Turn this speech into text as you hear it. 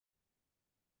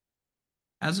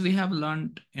As we have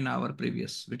learned in our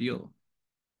previous video,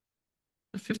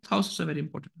 the fifth house is a very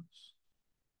important house.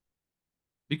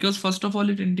 Because first of all,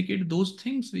 it indicates those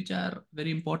things which are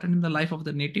very important in the life of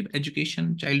the native: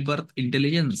 education, childbirth,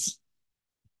 intelligence.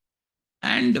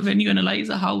 And when you analyze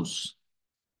a house,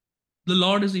 the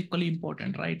Lord is equally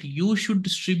important, right? You should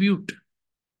distribute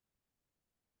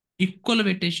equal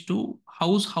weightage to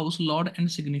house, Lord,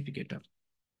 and significator.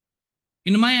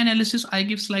 In my analysis, I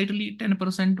give slightly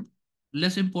 10%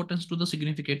 less importance to the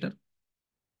significator,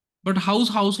 but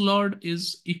house, Lord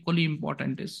is equally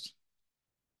important, is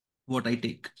what I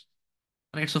take.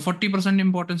 Right? So 40%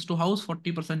 importance to house,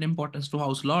 40% importance to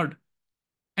house Lord,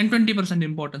 and 20%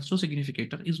 importance to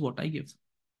significator is what I give.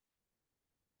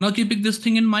 Now, keeping this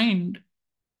thing in mind,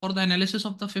 for the analysis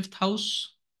of the fifth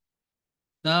house,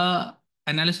 the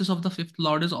analysis of the fifth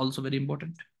Lord is also very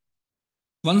important.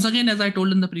 Once again, as I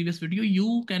told in the previous video,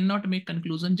 you cannot make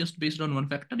conclusion just based on one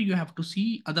factor. You have to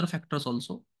see other factors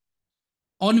also,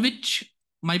 on which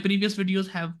my previous videos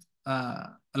have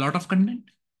a lot of content.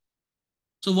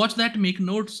 So watch that, make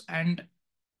notes, and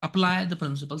apply the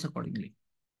principles accordingly.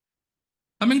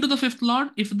 Coming to the fifth lord,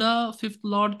 if the fifth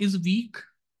lord is weak,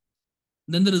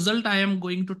 then the result I am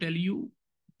going to tell you,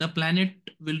 the planet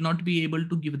will not be able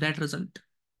to give that result.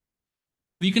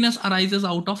 Weakness arises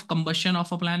out of combustion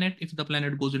of a planet. If the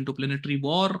planet goes into planetary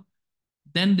war,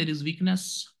 then there is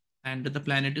weakness and the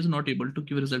planet is not able to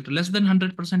give a result. Less than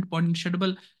 100% point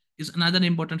schedule is another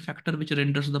important factor which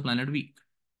renders the planet weak.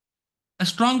 A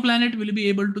strong planet will be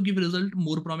able to give result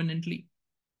more prominently.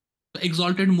 The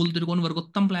exalted Multirikon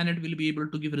Vargottam planet will be able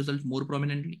to give result more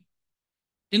prominently.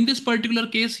 In this particular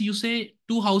case, you say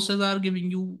two houses are giving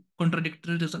you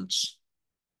contradictory results.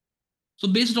 So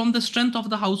based on the strength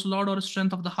of the house lord or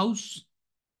strength of the house,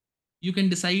 you can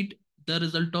decide the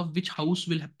result of which house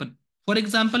will happen. For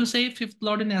example, say fifth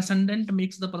lord in ascendant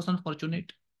makes the person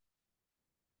fortunate.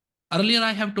 Earlier,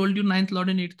 I have told you ninth lord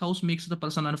in eighth house makes the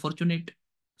person unfortunate.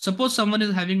 Suppose someone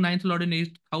is having ninth lord in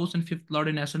eighth house and fifth lord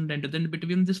in ascendant, then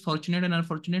between this fortunate and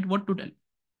unfortunate, what to tell?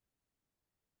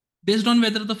 Based on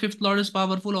whether the fifth lord is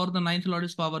powerful or the ninth lord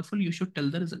is powerful, you should tell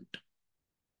the result.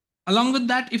 Along with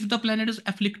that, if the planet is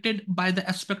afflicted by the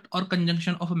aspect or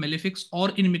conjunction of a malefics or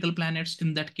inimical planets,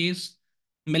 in that case,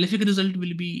 malefic result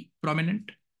will be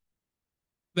prominent.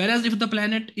 Whereas if the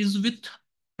planet is with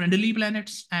friendly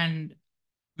planets and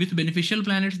with beneficial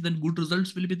planets, then good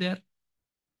results will be there.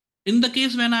 In the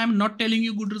case when I am not telling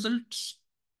you good results,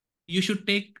 you should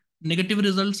take negative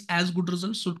results as good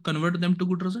results, should convert them to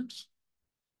good results.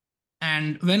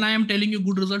 And when I am telling you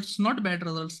good results, not bad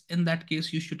results, in that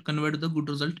case, you should convert the good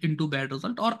result into bad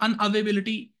result, or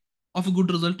unavailability of a good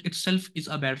result itself is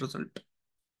a bad result.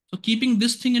 So keeping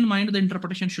this thing in mind, the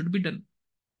interpretation should be done.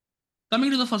 Coming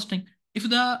to the first thing, if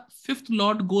the fifth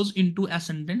lord goes into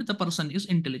ascendant, the person is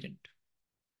intelligent.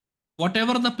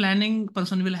 Whatever the planning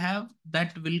person will have,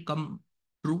 that will come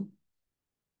true.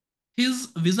 His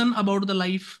vision about the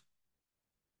life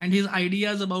and his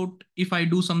ideas about if I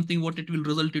do something, what it will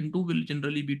result into will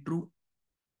generally be true,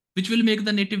 which will make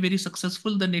the native very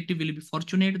successful. The native will be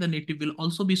fortunate. The native will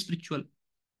also be spiritual.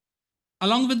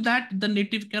 Along with that, the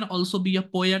native can also be a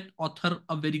poet, author,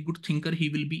 a very good thinker he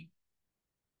will be.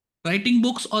 Writing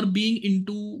books or being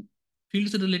into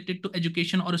fields related to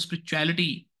education or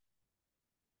spirituality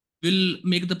will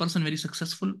make the person very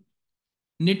successful.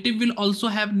 Native will also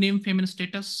have name, fame, and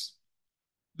status,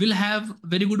 will have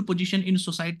very good position in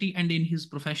society and in his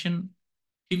profession.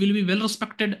 He will be well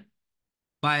respected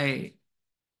by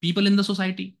people in the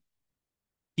society.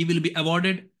 He will be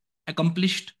awarded,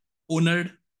 accomplished,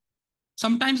 honored.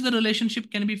 Sometimes the relationship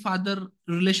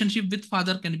with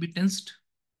father can be tensed,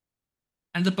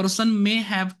 and the person may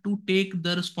have to take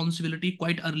the responsibility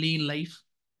quite early in life.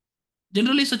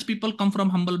 Generally, such people come from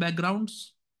humble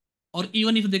backgrounds, or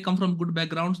even if they come from good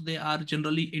backgrounds, they are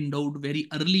generally endowed very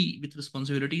early with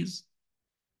responsibilities.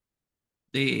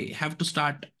 They have to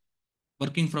start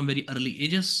working from very early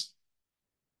ages.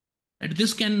 And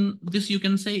this you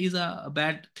can say is a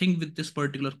bad thing with this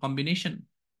particular combination.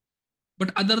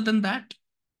 But other than that,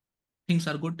 things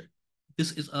are good.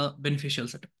 This is a beneficial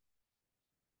setup.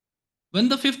 When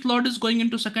the fifth lord is going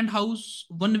into second house,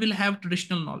 one will have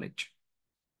traditional knowledge.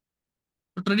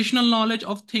 So traditional knowledge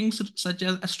of things such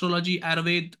as astrology,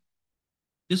 Ayurveda,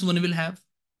 this one will have.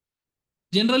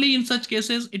 Generally, in such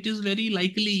cases, it is very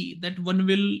likely that one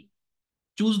will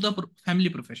choose the family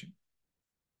profession.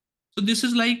 So this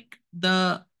is like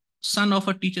the son of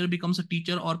a teacher becomes a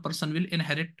teacher, or person will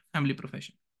inherit family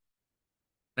profession.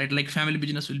 Right? Like family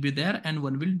business will be there and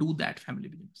one will do that family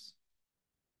business.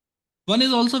 One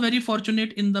is also very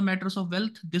fortunate in the matters of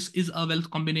wealth. This is a wealth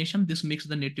combination. This makes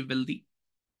the native wealthy.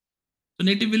 So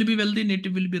native will be wealthy,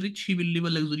 native will be rich, he will live a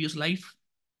luxurious life.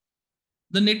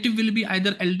 The native will be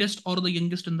either eldest or the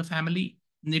youngest in the family.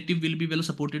 Native will be well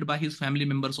supported by his family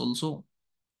members also.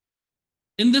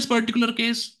 In this particular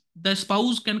case, the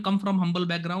spouse can come from humble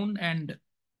background and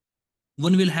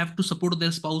one will have to support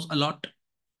their spouse a lot.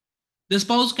 The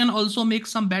spouse can also make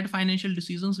some bad financial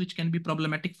decisions which can be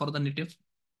problematic for the native.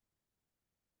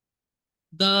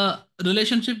 The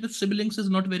relationship with siblings is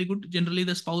not very good. Generally,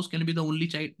 the spouse can be the only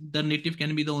child, the native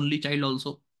can be the only child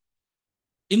also.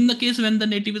 In the case when the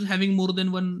native is having more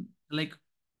than one, like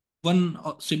one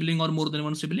sibling or more than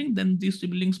one sibling, then these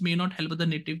siblings may not help the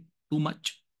native too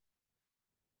much.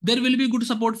 There will be good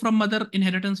support from mother,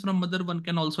 inheritance from mother, one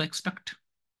can also expect.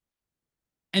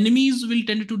 Enemies will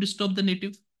tend to disturb the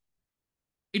native.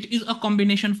 It is a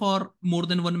combination for more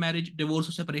than one marriage, divorce,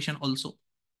 or separation also.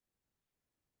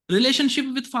 Relationship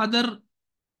with father,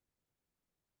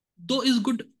 though, is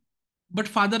good, but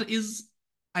father is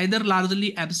either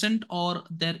largely absent or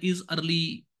there is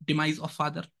early demise of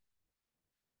father.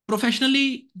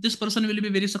 Professionally, this person will be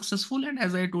very successful, and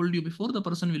as I told you before, the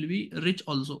person will be rich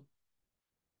also.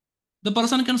 The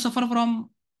person can suffer from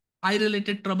eye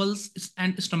related troubles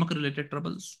and stomach related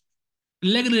troubles.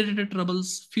 Leg related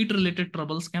troubles, feet related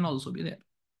troubles can also be there.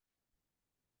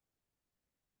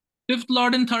 Fifth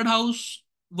lord in third house,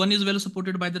 one is well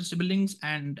supported by their siblings,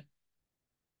 and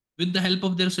with the help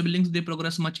of their siblings, they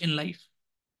progress much in life.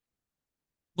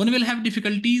 One will have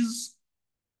difficulties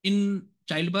in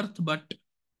childbirth, but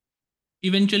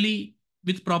eventually,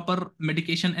 with proper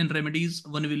medication and remedies,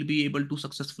 one will be able to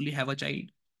successfully have a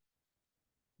child.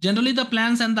 Generally, the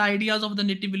plans and the ideas of the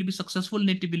native will be successful.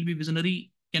 Native will be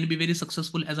visionary, can be very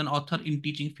successful as an author in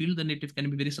teaching field. The native can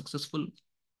be very successful.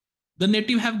 The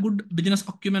native have good business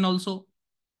acumen also,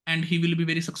 and he will be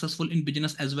very successful in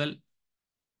business as well.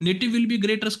 Native will be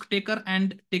great risk taker,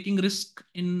 and taking risk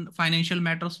in financial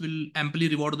matters will amply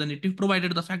reward the native,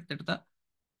 provided the fact that the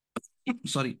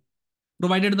sorry,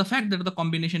 provided the fact that the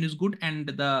combination is good and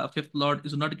the fifth lord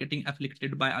is not getting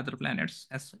afflicted by other planets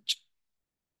as such.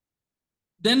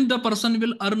 Then the person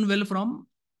will earn well from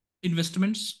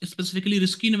investments, specifically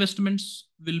risky investments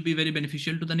will be very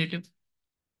beneficial to the native.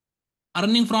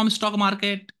 Earning from stock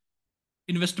market,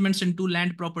 investments into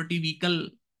land, property, vehicle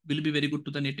will be very good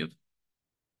to the native.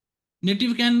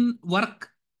 Native can work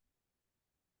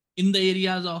in the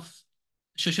areas of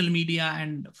social media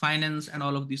and finance and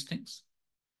all of these things.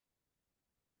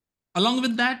 Along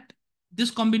with that,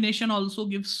 this combination also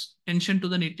gives tension to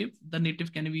the native. The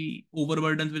native can be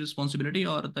overburdened with responsibility,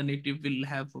 or the native will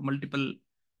have multiple,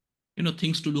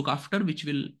 things to look after, which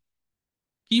will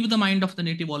keep the mind of the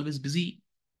native always busy.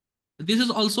 This is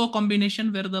also a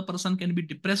combination where the person can be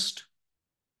depressed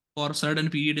for a certain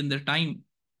period in their time.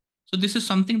 So this is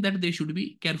something that they should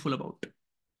be careful about.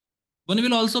 One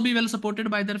will also be well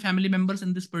supported by their family members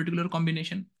in this particular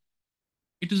combination.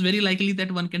 It is very likely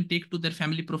that one can take to their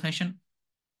family profession,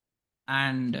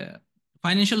 and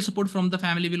financial support from the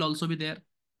family will also be there.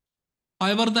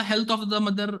 However, the health of the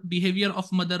mother, behavior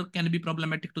of mother can be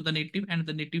problematic to the native, and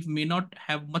the native may not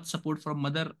have much support from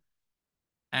mother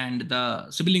and the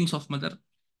siblings of mother.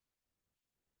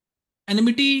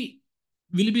 Enmity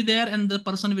will be there, and the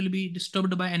person will be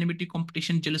disturbed by enmity,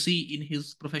 competition, jealousy in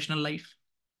his professional life.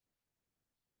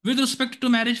 With respect to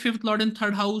marriage, fifth lord in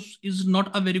third house is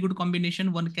not a very good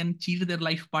combination. One can cheat their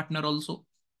life partner also,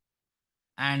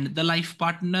 and the life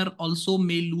partner also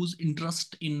may lose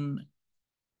interest in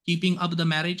keeping up the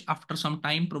marriage after some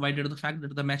time, provided the fact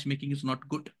that the matchmaking is not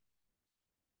good.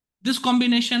 This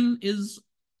combination is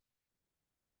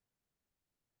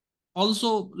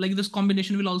also, like, this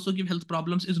combination will also give health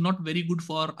problems, is not very good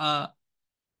for a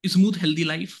smooth healthy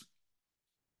life.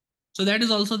 So that is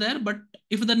also there. But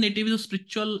if the native is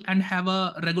spiritual and have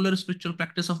a regular spiritual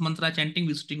practice of mantra chanting,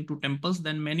 visiting to temples,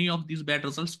 then many of these bad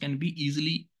results can be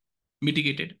easily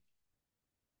mitigated.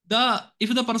 The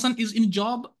If the person is in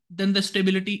job, then the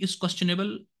stability is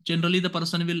questionable. Generally, the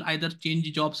person will either change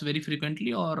jobs very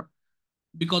frequently, or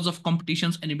because of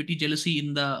competitions, enmity, jealousy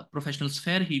in the professional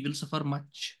sphere, he will suffer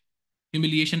much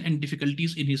humiliation and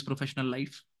difficulties in his professional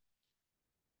life.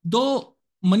 Though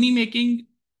money making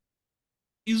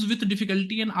is with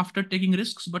difficulty and after taking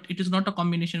risks, but it is not a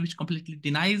combination which completely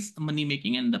denies money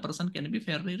making, and the person can be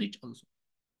fairly rich also.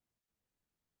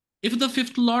 If the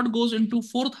fifth lord goes into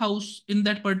fourth house in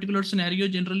that particular scenario,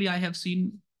 generally I have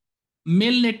seen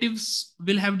male natives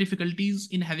will have difficulties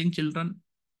in having children.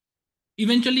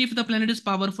 Eventually, if the planet is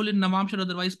powerful in Navamsha or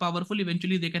otherwise powerful,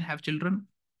 eventually they can have children.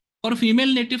 For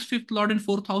female natives, fifth lord in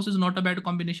fourth house is not a bad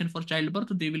combination for childbirth.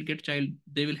 They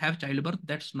will have childbirth.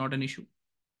 That's not an issue.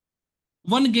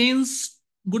 One gains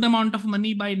good amount of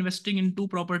money by investing into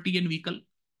property and vehicle.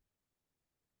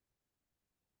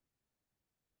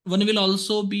 One will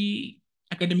also be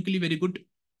academically very good,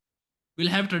 will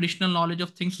have traditional knowledge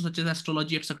of things such as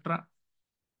astrology, etc.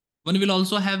 One will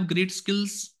also have great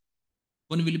skills.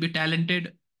 One will be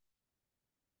talented,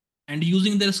 and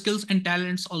using their skills and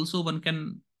talents also one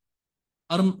can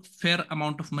earn fair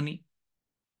amount of money.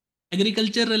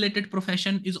 Agriculture related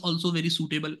profession is also very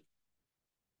suitable.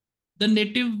 The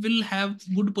native will have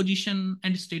good position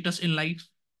and status in life.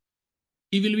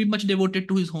 He will be much devoted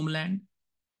to his homeland.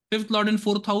 Fifth lord and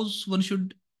fourth house, one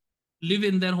should live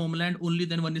in their homeland, only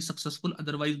then one is successful.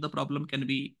 Otherwise the problem can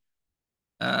be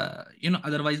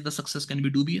otherwise the success can be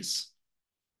dubious.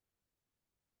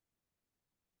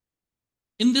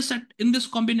 In this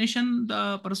combination,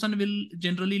 the person will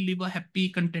generally live a happy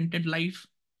contented life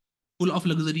full of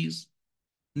luxuries.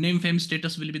 Name, fame,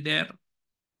 status will be there.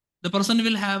 The person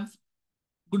will have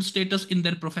good status in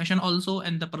their profession also,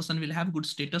 and the person will have good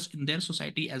status in their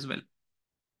society as well.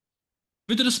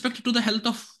 With respect to the health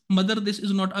of mother, this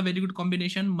is not a very good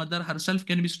combination. Mother herself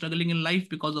can be struggling in life,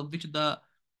 because of which the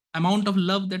amount of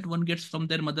love that one gets from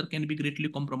their mother can be greatly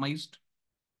compromised.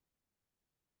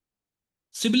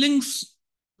 Siblings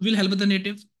will help the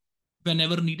native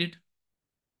whenever needed.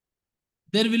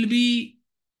 There will be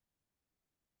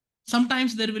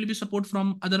Sometimes there will be support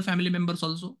from other family members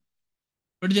also,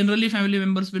 but generally family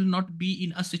members will not be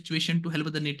in a situation to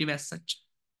help the native as such.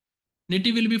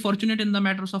 Native will be fortunate in the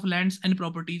matters of lands and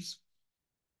properties.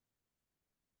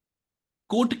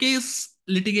 Court case,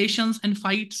 litigations, and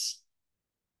fights,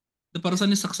 the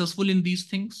person is successful in these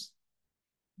things,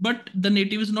 but the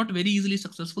native is not very easily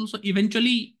successful. So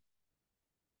eventually,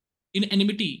 in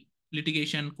enmity,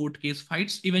 litigation, court case,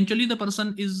 fights, eventually the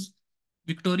person is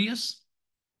victorious,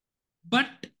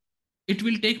 but it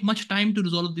will take much time to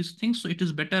resolve these things. So it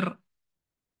is better,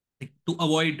 like, to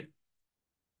avoid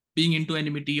being into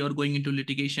enmity or going into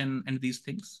litigation and these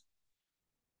things.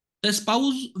 The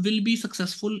spouse will be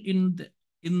successful in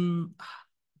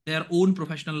their own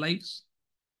professional lives.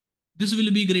 This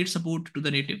will be great support to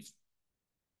the native.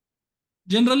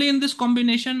 Generally, in this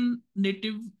combination,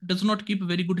 native does not keep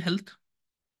very good health.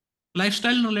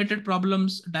 Lifestyle related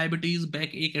problems, diabetes,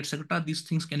 backache, etc. These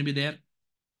things can be there.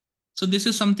 So this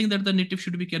is something that the native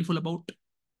should be careful about.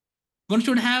 One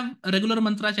should have a regular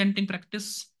mantra chanting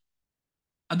practice.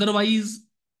 Otherwise,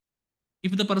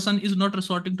 if the person is not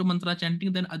resorting to mantra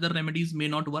chanting, then other remedies may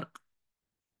not work.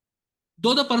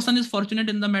 Though the person is fortunate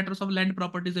in the matters of land,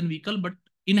 properties, and vehicle, but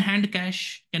in hand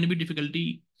cash can be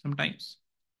difficulty sometimes.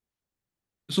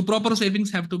 So proper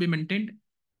savings have to be maintained.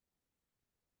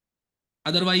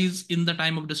 Otherwise, in the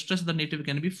time of distress, the native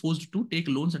can be forced to take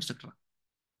loans, etc.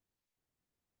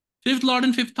 Fifth lord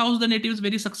in fifth house, the native is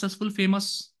very successful,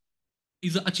 famous,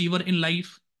 is an achiever in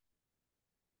life,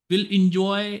 will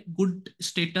enjoy good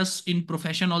status in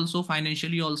profession also,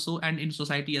 financially also, and in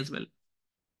society as well.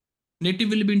 Native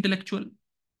will be intellectual,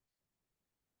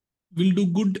 will do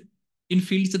good in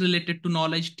fields related to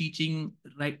knowledge, teaching,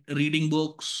 reading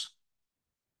books,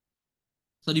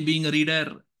 being a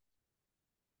reader,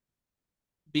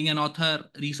 being an author,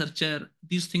 researcher.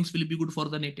 These things will be good for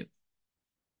the native.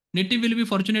 Native will be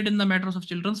fortunate in the matters of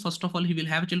children. First of all, he will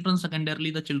have children.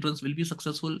 Secondarily, the children will be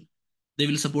successful. They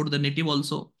will support the native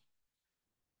also.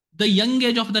 The young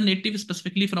age of the native,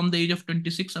 specifically from the age of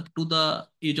 26 up to the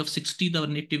age of 60, the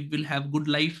native will have good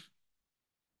life.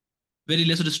 Very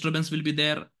less disturbance will be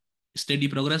there. Steady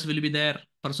progress will be there.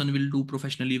 Person will do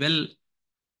professionally well.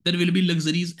 There will be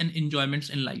luxuries and enjoyments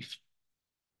in life.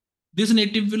 This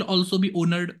native will also be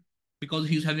honored because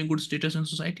he is having good status in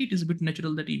society. It is a bit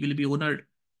natural that he will be honored.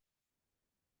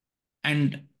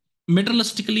 And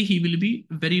materialistically, he will be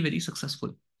very, very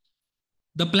successful.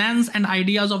 The plans and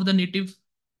ideas of the native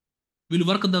will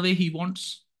work the way he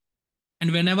wants.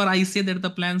 And whenever I say that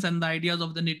the plans and the ideas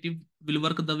of the native will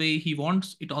work the way he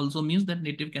wants, it also means that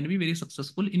native can be very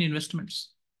successful in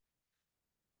investments.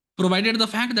 Provided the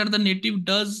fact that the native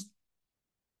does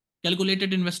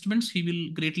calculated investments, he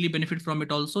will greatly benefit from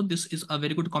it also. This is a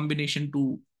very good combination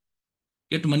to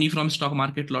get money from stock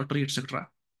market, lottery, etc.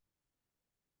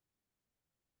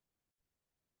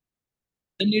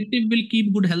 The native will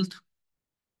keep good health,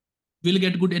 will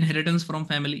get good inheritance from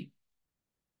family.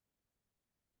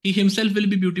 He himself will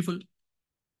be beautiful,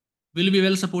 will be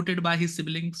well supported by his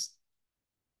siblings,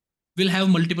 will have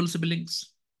multiple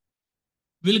siblings,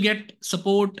 will get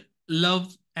support,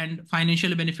 love, and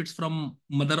financial benefits from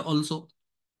mother also.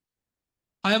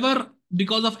 However,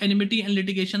 because of enmity and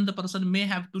litigation, the person may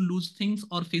have to lose things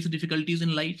or face difficulties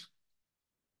in life.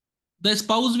 The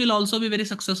spouse will also be very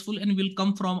successful and will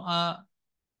come from a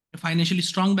financially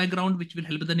strong background, which will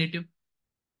help the native.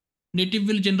 Native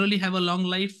will generally have a long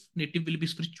life. Native will be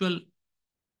spiritual.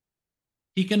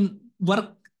 He can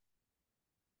work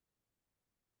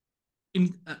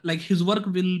in like his work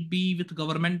will be with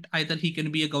government. Either he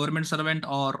can be a government servant,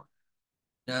 or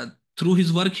uh, through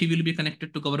his work he will be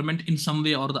connected to government in some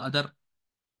way or the other.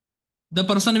 The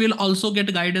person will also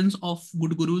get guidance of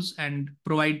good gurus, and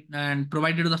provided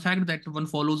the fact that one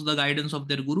follows the guidance of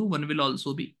their guru, one will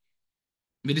also be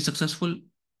very successful.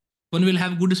 One will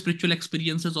have good spiritual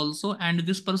experiences also, and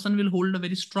this person will hold a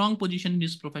very strong position in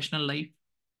his professional life.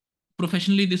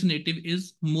 Professionally, this native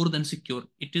is more than secure.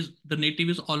 It is the native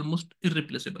is almost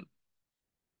irreplaceable.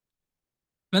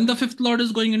 When the fifth lord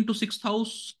is going into sixth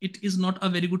house, it is not a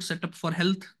very good setup for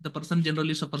health. The person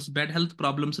generally suffers bad health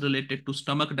problems related to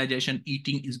stomach, digestion,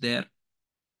 eating is there.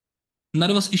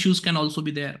 Nervous issues can also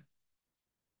be there.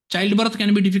 Childbirth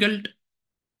can be difficult,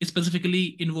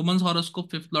 specifically in woman's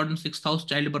horoscope, fifth lord and sixth house,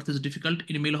 childbirth is difficult.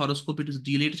 In male horoscope, it is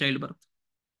delayed childbirth.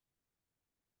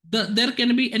 There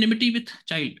can be enmity with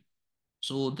child.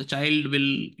 So the child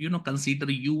will,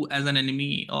 consider you as an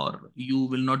enemy, or you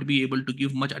will not be able to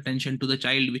give much attention to the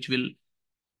child, which will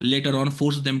later on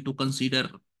force them to consider,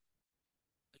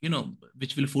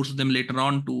 which will force them later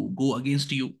on to go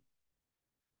against you.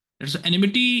 There's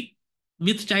enmity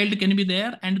with child can be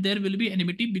there, and there will be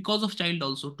enmity because of child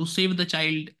also. To save the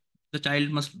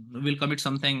child must will commit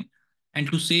something,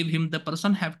 and to save him, the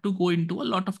person have to go into a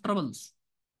lot of troubles.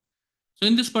 So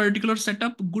in this particular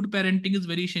setup, good parenting is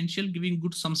very essential. Giving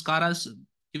good samskaras,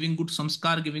 giving good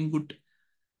samskar, giving good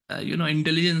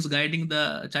intelligence, guiding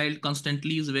the child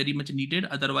constantly is very much needed.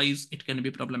 Otherwise, it can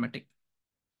be problematic.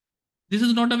 This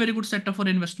is not a very good setup for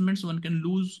investments. One can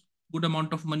lose good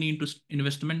amount of money into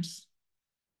investments.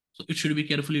 So it should be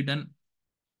carefully done.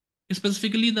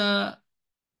 Specifically, the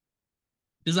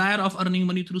desire of earning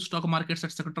money through stock markets,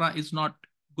 etc., is not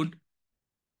good.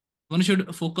 One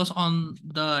should focus on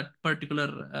the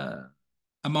particular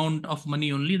amount of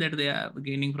money only that they are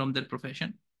gaining from their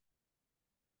profession.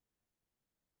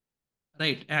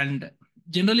 Right. And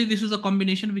generally, this is a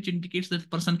combination which indicates that the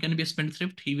person can be a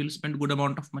spendthrift. He will spend good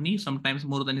amount of money, sometimes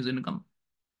more than his income,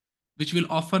 which will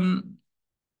often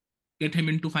get him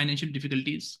into financial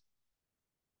difficulties.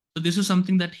 So this is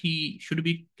something that he should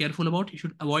be careful about. He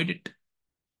should avoid it.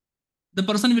 The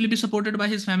person will be supported by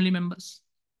his family members.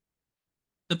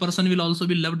 The person will also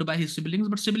be loved by his siblings,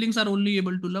 but siblings are only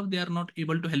able to love. They are not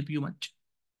able to help you much.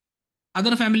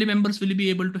 Other family members will be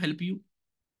able to help you,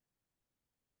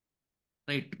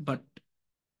 right? But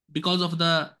because of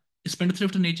the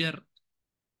spendthrift nature,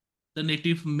 the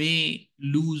native may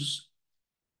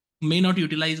not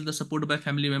utilize the support by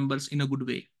family members in a good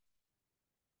way.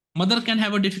 Mother can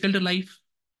have a difficult life.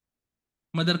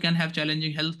 Mother can have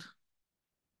challenging health,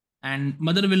 and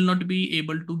mother will not be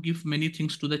able to give many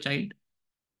things to the child,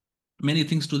 many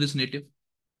things to this native.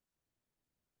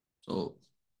 So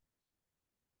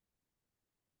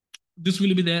this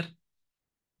will be there.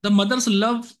 The mother's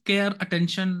love, care,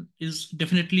 attention is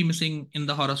definitely missing in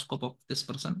the horoscope of this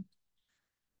person.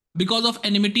 Because of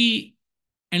enmity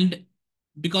and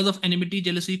because of enmity,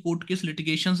 jealousy, court case,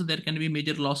 litigations, there can be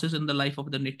major losses in the life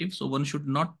of the native. So one should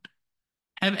not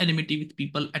have enmity with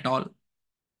people at all.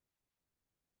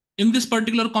 In this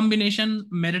particular combination,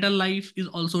 marital life is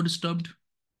also disturbed,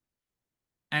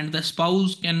 and the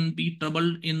spouse can be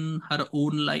troubled in her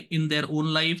own life, in their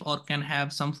own life, or can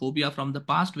have some phobia from the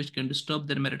past which can disturb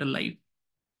their marital life.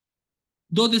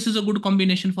 Though this is a good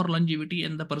combination for longevity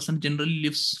and the person generally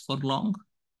lives for long.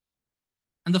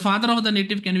 And the father of the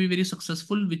native can be very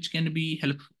successful, which will be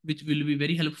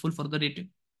very helpful for the native.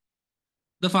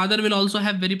 The father will also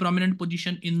have very prominent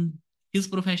position in his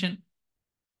profession,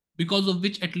 because of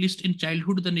which, at least in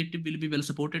childhood, the native will be well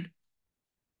supported.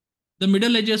 The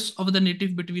middle ages of the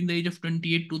native between the age of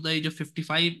 28 to the age of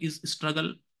 55 is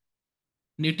struggle.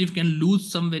 Native can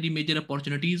lose some very major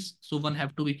opportunities. So one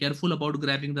have to be careful about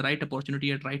grabbing the right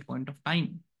opportunity at right point of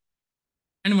time.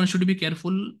 And one should be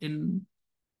careful in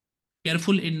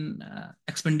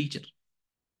expenditure.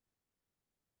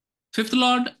 Fifth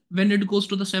lord, when it goes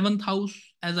to the seventh house,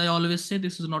 as I always say,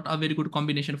 this is not a very good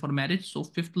combination for marriage. So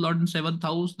fifth lord in seventh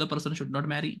house, the person should not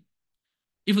marry.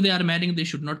 If they are marrying, they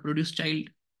should not produce child.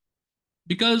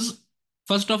 Because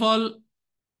first of all,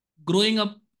 growing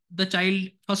up the child,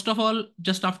 first of all,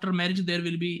 just after marriage, there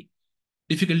will be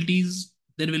difficulties.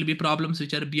 There will be problems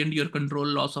which are beyond your control,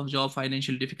 loss of job,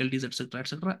 financial difficulties, etc.,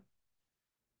 etc.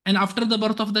 And after the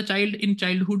birth of the child, in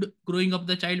childhood, growing up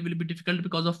the child will be difficult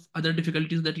because of other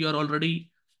difficulties that you are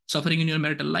already suffering in your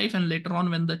marital life. And later on,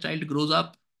 when the child grows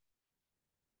up,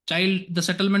 the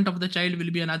settlement of the child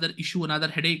will be another issue, another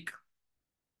headache.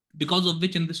 Because of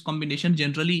which, in this combination,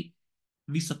 generally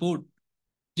we support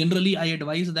Generally, I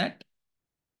advise that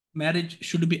marriage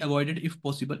should be avoided if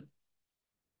possible.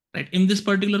 Right. In this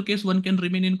particular case, one can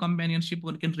remain in companionship,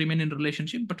 one can remain in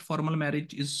relationship, but formal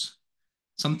marriage is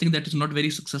something that is not very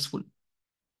successful.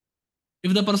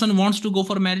 If the person wants to go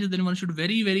for marriage, then one should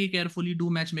very, very carefully do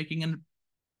matchmaking and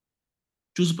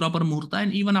choose proper muhurta.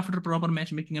 And even after proper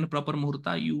matchmaking and proper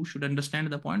muhurta, you should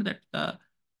understand the point that the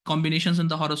combinations in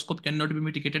the horoscope cannot be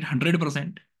mitigated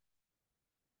 100%.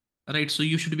 Right. So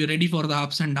you should be ready for the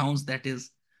ups and downs that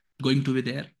is going to be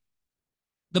there.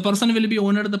 The person will be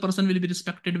honored, the person will be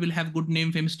respected, will have good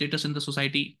name, fame, status in the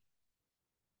society.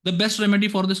 The best remedy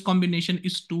for this combination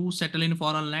is to settle in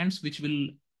foreign lands, which will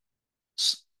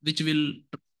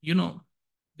you know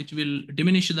which will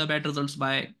diminish the bad results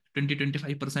by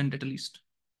 20-25% at least.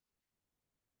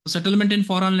 The settlement in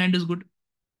foreign land is good.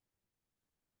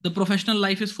 The professional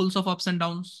life is full of ups and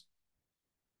downs.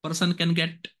 Person can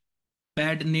get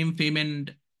bad name, fame,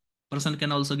 and person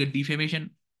can also get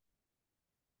defamation.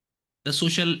 The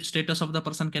social status of the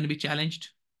person can be challenged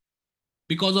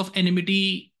because of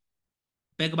enmity,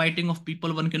 backbiting of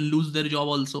people. One can lose their job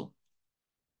also.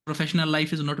 Professional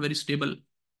life is not very stable.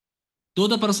 Though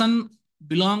the person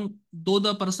though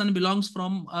the person belongs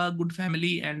from a good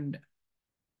family and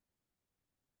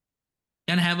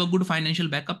can have a good financial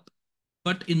backup,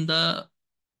 but in the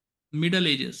middle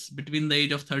ages, between the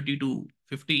age of 30 to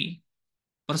 50,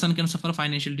 person can suffer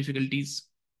financial difficulties,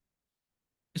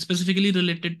 specifically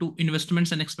related to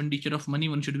investments and expenditure of money.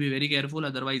 One should be very careful,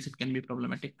 otherwise it can be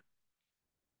problematic.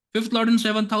 Fifth lord in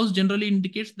seventh house generally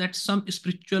indicates that some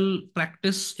spiritual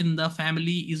practice in the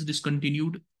family is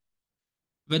discontinued,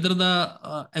 whether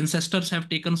the ancestors have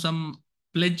taken some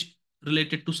pledge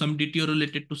related to some deity or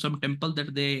related to some temple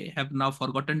that they have now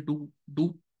forgotten to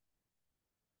do,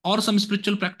 or some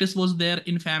spiritual practice was there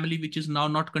in family which is now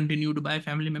not continued by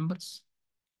family members,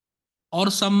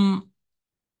 or some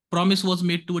promise was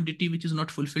made to a deity which is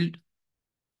not fulfilled.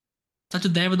 Such a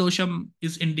devadosham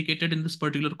is indicated in this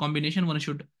particular combination. One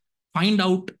should find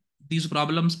out these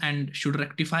problems and should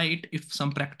rectify it. If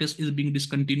some practice is being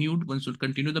discontinued, one should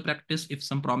continue the practice. If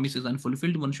some promise is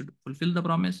unfulfilled, one should fulfill the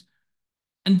promise.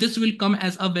 And this will come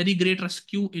as a very great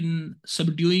rescue in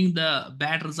subduing the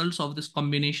bad results of this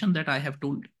combination that I have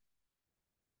told.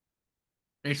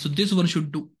 Right. So this one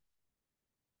should do.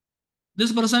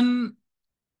 This person,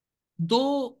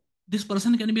 though this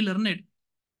person can be learned,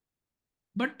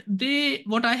 but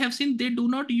what I have seen, they do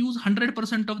not use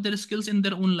 100% of their skills in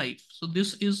their own life. So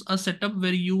this is a setup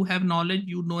where you have knowledge,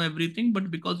 you know everything,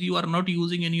 but because you are not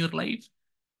using in your life,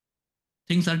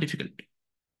 things are difficult.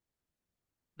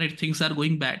 Right? Things are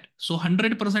going bad. So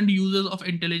 100% users of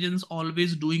intelligence,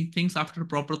 always doing things after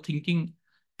proper thinking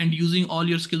and using all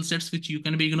your skill sets which you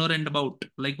can be ignorant about.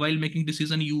 Like while making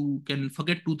decision, you can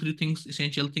forget 2-3 things,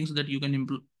 essential things that you can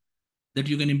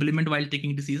implement while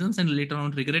taking decisions and later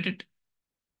on regret it.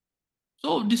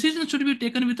 So decisions should be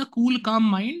taken with a cool, calm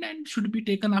mind and should be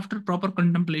taken after proper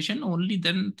contemplation. Only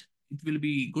then it will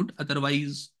be good.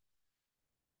 Otherwise,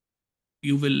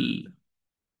 you will,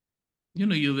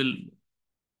 you will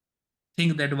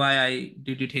think that why I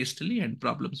did it hastily and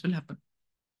problems will happen.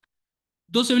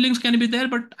 Those siblings can be there,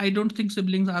 but I don't think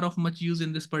siblings are of much use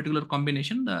in this particular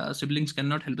combination. The siblings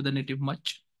cannot help the native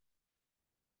much.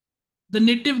 The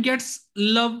native gets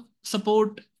love,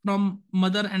 support from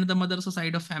mother and the mother's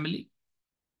side of family.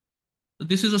 So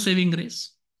this is a saving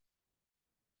grace,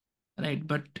 right?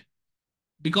 But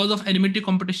because of enmity,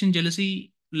 competition,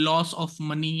 jealousy, loss of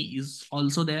money is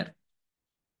also there.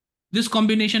 This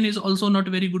combination is also not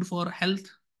very good for health.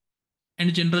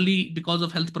 And generally, because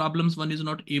of health problems, one is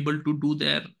not able to do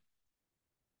their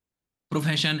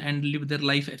profession and live their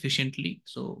life efficiently.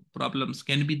 So problems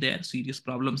can be there, serious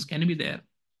problems can be there.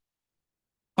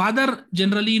 Father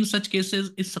generally in such cases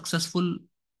is successful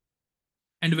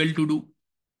and well to do.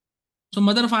 So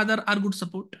mother, father are good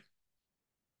support.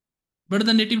 But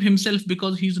the native himself,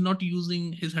 because he's not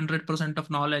using his 100% of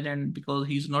knowledge and because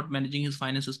he's not managing his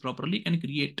finances properly, can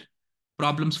create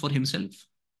problems for himself.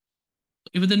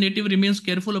 If the native remains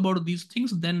careful about these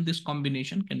things, then this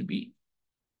combination can be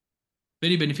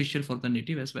very beneficial for the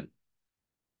native as well.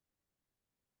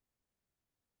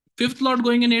 Fifth lord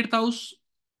going in eighth house,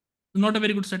 not a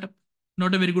very good setup.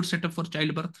 Not a very good setup for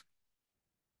childbirth.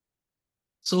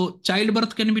 So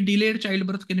childbirth can be delayed,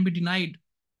 childbirth can be denied.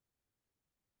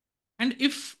 And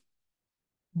if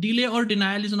delay or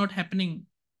denial is not happening,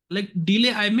 like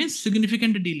delay, I mean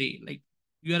significant delay, like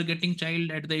you are getting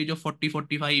child at the age of 40,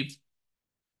 45,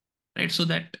 right? So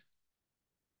that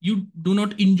you do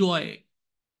not enjoy,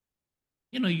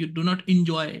 you do not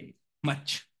enjoy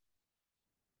much,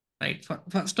 right?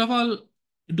 First of all,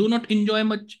 do not enjoy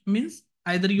much means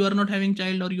either you are not having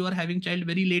child or you are having child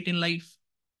very late in life,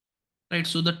 right?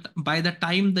 So that by the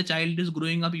time the child is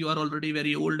growing up, you are already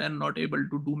very old and not able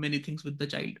to do many things with the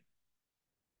child,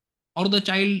 or the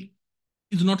child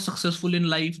is not successful in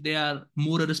life, they are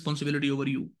more a responsibility over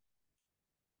you.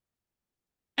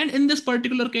 And in this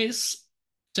particular case,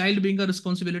 child being a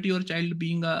responsibility or child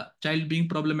being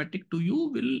problematic to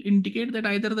you will indicate that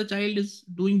either the child is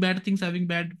doing bad things, having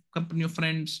bad company of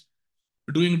friends,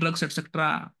 doing drugs,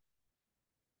 etc.,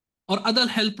 or other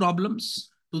health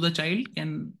problems to the child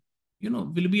can,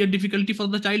 will be a difficulty for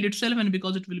the child itself, and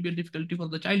because it will be a difficulty for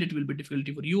the child, it will be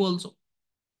difficulty for you also,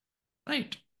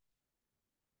 right?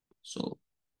 So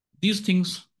these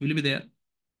things will be there,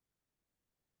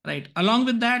 right? Along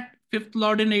with that, fifth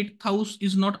lord in eighth house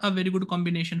is not a very good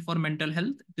combination for mental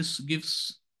health. This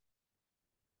gives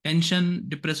tension,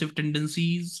 depressive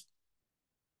tendencies,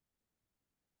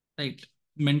 right?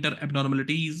 Mental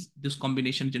abnormalities, this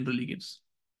combination generally gives.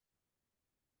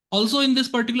 Also, in this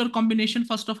particular combination,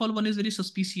 first of all, one is very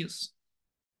suspicious.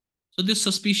 So this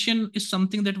suspicion is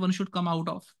something that one should come out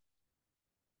of.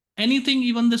 Anything,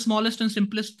 even the smallest and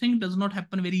simplest thing, will not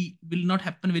happen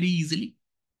very easily.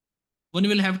 One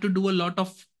will have to do a lot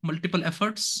of multiple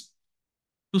efforts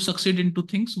to succeed into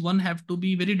things. One have to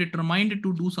be very determined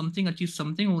to do something, achieve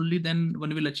something. Only then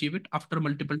one will achieve it after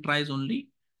multiple tries only.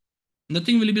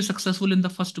 Nothing will be successful in the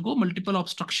first go. Multiple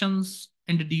obstructions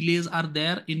and delays are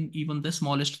there in even the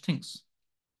smallest things.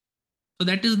 So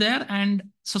that is there, and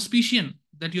suspicion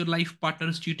that your life partner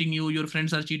is cheating you, your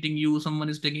friends are cheating you, someone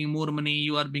is taking more money,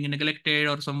 you are being neglected,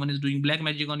 or someone is doing black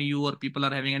magic on you, or people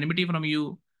are having enmity from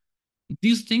you.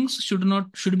 These things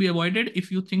should be avoided.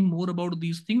 If you think more about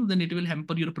these things, then it will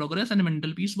hamper your progress and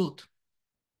mental peace both.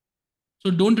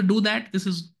 So don't do that. This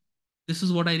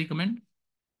is what I recommend.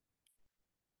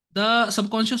 The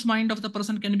subconscious mind of the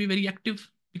person can be very active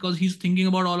because he's thinking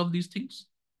about all of these things.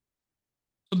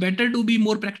 So better to be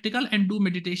more practical and do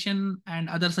meditation and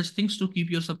other such things to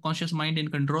keep your subconscious mind in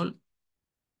control.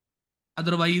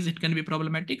 Otherwise, it can be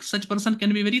problematic. Such person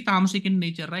can be very tamasic in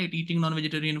nature, right? Eating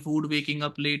non-vegetarian food, waking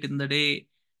up late in the day.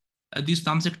 These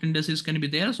tamasic tendencies can be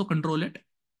there, so control it.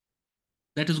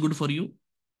 That is good for you,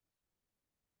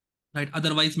 right?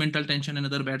 Otherwise, mental tension and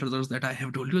other bad results that I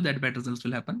have told you, that bad results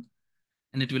will happen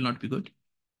and it will not be good.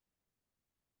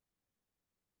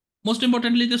 Most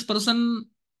importantly, this person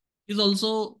is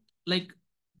also like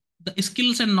the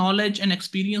skills and knowledge and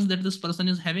experience that this person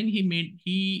is having,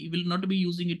 he will not be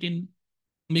using it in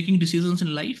making decisions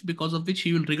in life, because of which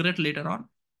he will regret later on.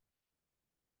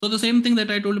 So the same thing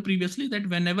that I told previously, that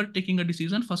whenever taking a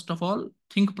decision, first of all,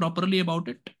 think properly about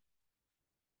it.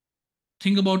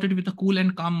 Think about it with a cool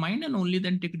and calm mind, and only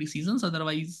then take decisions.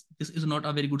 Otherwise, this is not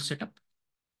a very good setup.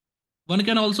 One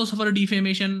can also suffer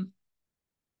defamation,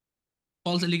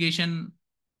 false allegation.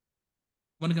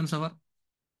 One can suffer.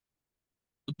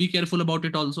 So be careful about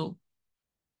it also.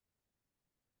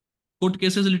 Court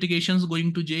cases, litigations,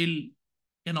 going to jail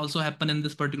can also happen in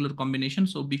this particular combination.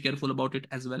 So be careful about it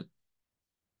as well.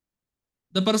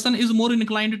 The person is more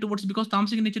inclined towards, because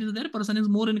tamasic nature is there, person is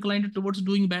more inclined towards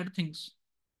doing bad things.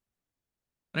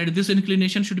 Right? This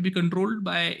inclination should be controlled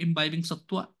by imbibing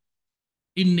sattva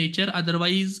in nature.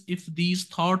 Otherwise, if these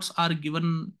thoughts are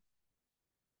given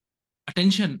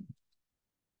attention,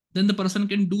 then the person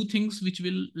can do things which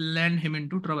will land him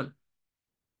into trouble.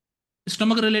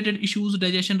 Stomach related issues,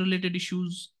 digestion related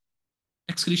issues,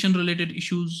 excretion related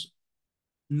issues,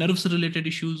 nerves related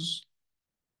issues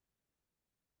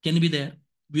can be there,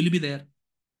 will be there.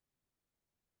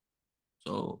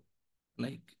 So,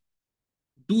 like,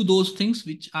 do those things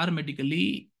which are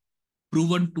medically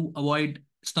proven to avoid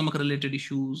stomach related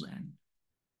issues and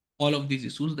all of these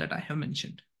issues that I have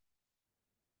mentioned.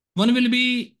 One will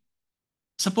be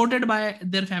supported by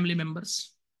their family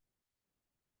members.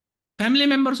 Family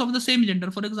members of the same gender.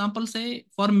 For example, say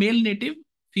for male native,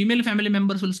 female family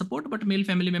members will support, but male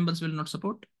family members will not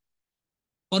support.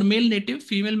 For male native,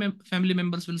 family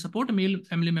members will support, male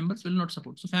family members will not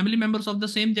support. So family members of the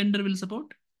same gender will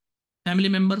support. Family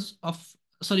members of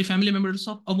family members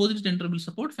of opposite gender will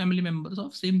support. Family members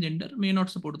of same gender may not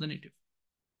support the native.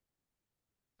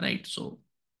 Right.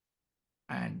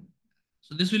 And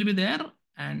so this will be there.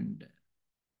 And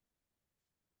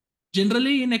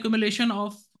generally, in accumulation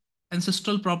of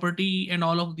ancestral property and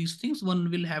all of these things,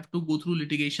 one will have to go through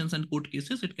litigations and court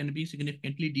cases. It can be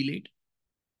significantly delayed.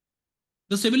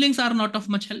 The siblings are not of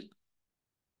much help.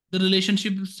 The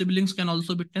relationship with siblings can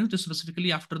also be tense,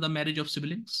 specifically after the marriage of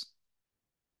siblings.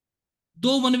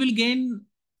 Though one will gain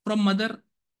from mother,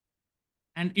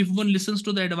 and if one listens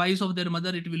to the advice of their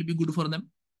mother, it will be good for them.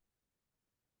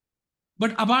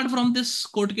 But apart from this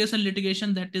court case and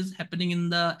litigation that is happening in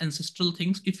the ancestral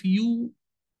things, if you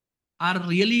are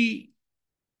really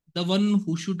the one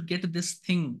who should get this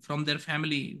thing from their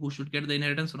family, who should get the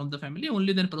inheritance from the family,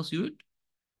 only then pursue it.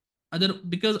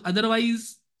 Because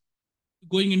otherwise,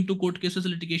 going into court cases,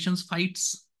 litigations,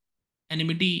 fights,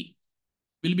 enmity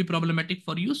will be problematic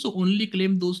for you. So only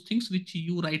claim those things which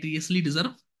you righteously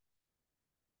deserve.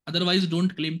 Otherwise,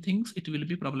 don't claim things, it will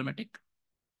be problematic.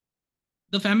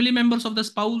 The family members of the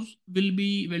spouse will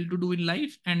be well to do in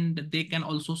life and they can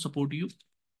also support you.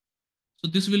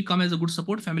 So this will come as a good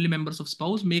support. Family members of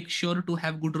spouse, make sure to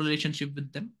have good relationship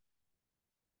with them.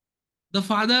 The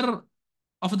father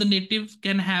of the native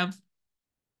can have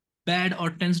bad or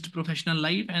tensed professional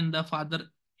life, and the father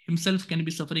himself can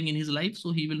be suffering in his life,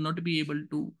 so he will not be able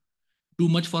to do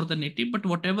much for the native, but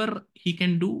whatever he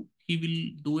can do, he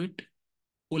will do it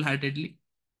wholeheartedly.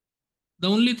 The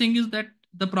only thing is that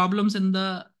the problems in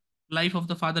the life of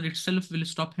the father itself will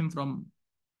stop him from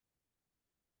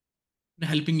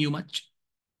helping you much.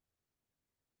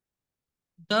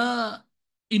 The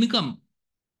income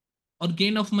or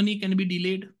gain of money can be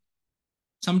delayed.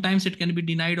 Sometimes it can be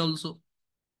denied also.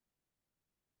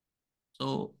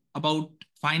 So about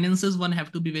finances, one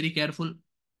have to be very careful.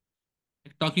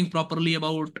 Talking properly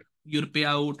about your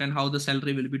payout and how the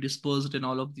salary will be dispersed and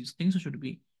all of these things should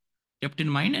be kept in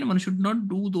mind, and one should not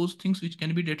do those things which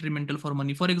can be detrimental for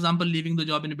money. For example, leaving the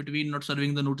job in between, not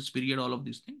serving the notice period, all of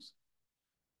these things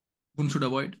one should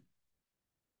avoid.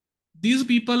 These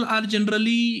people are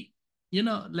generally,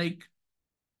 like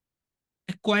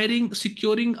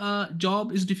securing a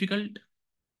job is difficult.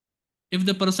 If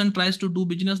the person tries to do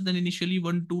business, then initially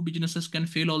one, two businesses can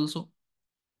fail also.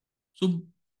 So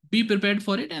be prepared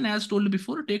for it. And as told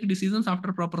before, take decisions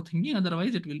after proper thinking.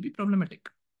 Otherwise, it will be problematic.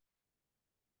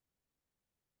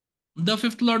 The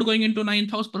fifth lord going into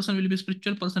ninth house, person will be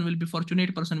spiritual, person will be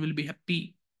fortunate, person will be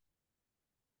happy,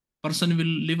 person will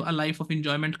live a life of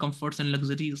enjoyment, comforts, and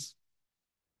luxuries.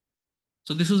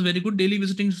 So this is very good. Daily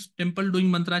visiting temple,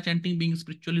 doing mantra chanting, being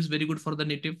spiritual is very good for the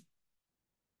native.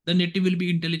 The native will be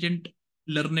intelligent,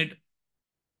 learned.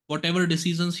 Whatever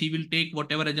decisions he will take,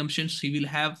 whatever assumptions he will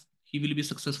have, he will be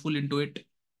successful into it.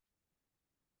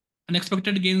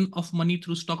 Unexpected gain of money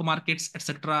through stock markets,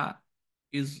 etc.,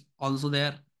 is also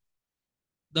there.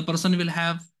 The person will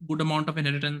have good amount of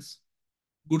inheritance,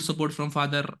 good support from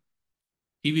father.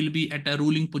 He will be at a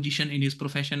ruling position in his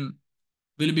profession,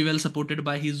 will be well supported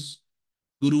by his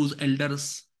gurus,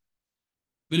 elders,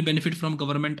 will benefit from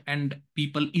government and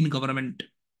people in government.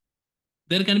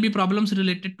 There can be problems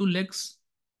related to legs.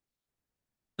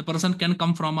 The person can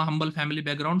come from a humble family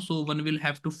background, so one will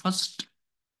have to first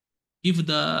give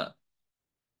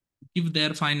give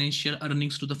their financial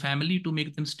earnings to the family to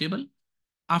make them stable.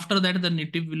 After that, the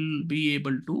native will be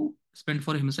able to spend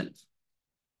for himself.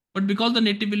 But because the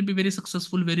native will be very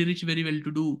successful, very rich, very well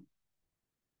to do,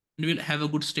 and will have a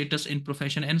good status in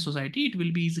profession and society, it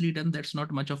will be easily done. That's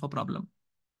not much of a problem.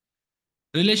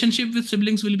 Relationship with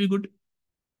siblings will be good.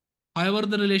 However,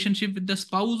 the relationship with the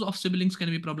spouse of siblings can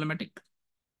be problematic.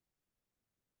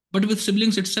 But with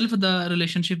siblings itself, the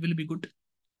relationship will be good.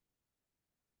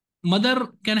 Mother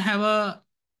can have a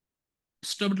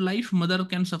disturbed life. Mother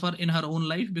can suffer in her own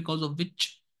life, because of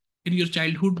which in your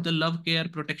childhood, the love, care,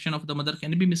 protection of the mother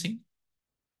can be missing.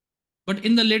 But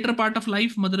in the later part of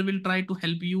life, mother will try to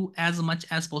help you as much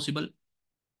as possible.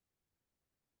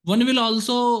 One will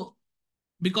also,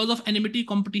 because of enmity,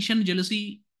 competition,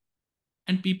 jealousy,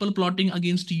 and people plotting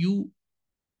against you,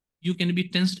 you can be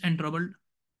tensed and troubled.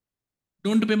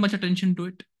 Don't pay much attention to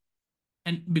it.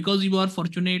 And because you are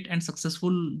fortunate and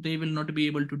successful, they will not be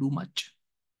able to do much.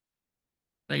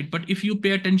 Right. But if you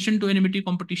pay attention to enmity,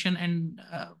 competition, and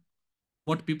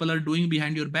what people are doing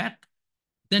behind your back,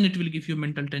 then it will give you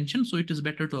mental tension. So it is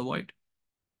better to avoid.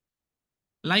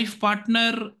 Life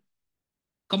partner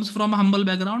comes from a humble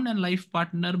background, and life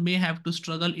partner may have to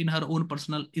struggle in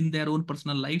their own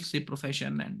personal life, say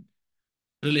profession and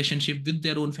relationship with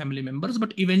their own family members.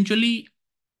 But eventually,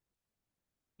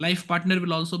 life partner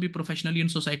will also be professionally and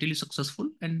societally successful,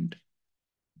 and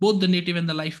both the native and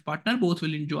the life partner both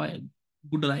will enjoy a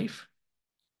good life.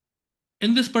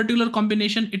 In this particular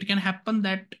combination, it can happen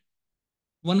that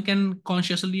one can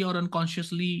consciously or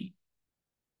unconsciously,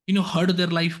 hurt their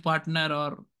life partner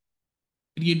or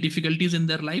create difficulties in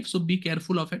their life. So be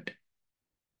careful of it.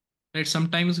 Right?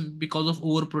 Sometimes because of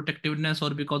overprotectiveness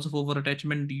or because of over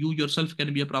attachment, you yourself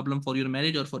can be a problem for your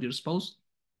marriage or for your spouse.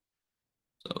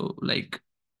 So like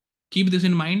keep this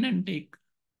in mind and take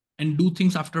and do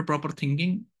things after proper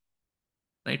thinking.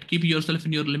 Right? Keep yourself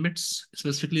in your limits,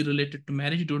 specifically related to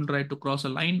marriage. Don't try to cross a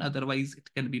line, otherwise it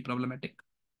can be problematic.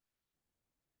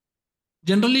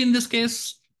 Generally, in this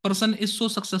case, person is so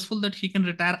successful that he can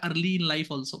retire early in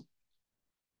life also.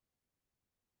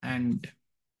 And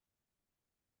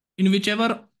in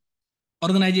whichever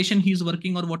organization he's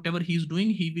working or whatever he's doing,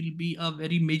 he will be a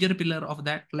very major pillar of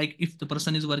that. Like if the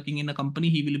person is working in a company,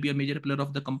 he will be a major pillar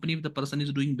of the company. If the person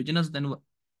is doing business, then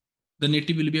the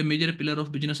native will be a major pillar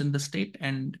of business in the state.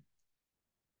 And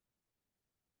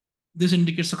this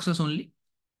indicates success only.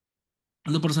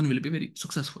 And the person will be very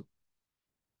successful.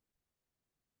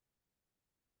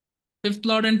 Fifth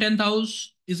lord and 10th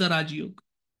house is a Raj Yoga.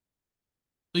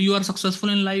 So you are successful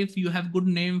in life, you have good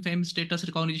name, fame, status,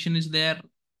 recognition is there.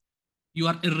 You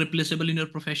are irreplaceable in your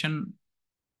profession,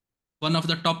 one of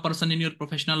the top person in your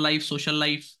professional life, social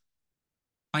life,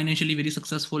 financially very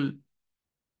successful,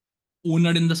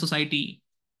 honored in the society.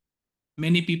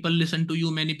 Many people listen to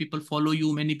you, many people follow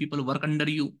you, many people work under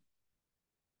you.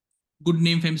 Good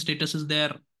name, fame, status is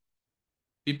there.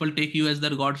 People take you as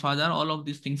their godfather. All of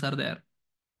these things are there.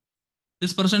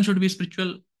 This person should be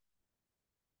spiritual,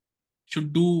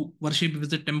 should do worship,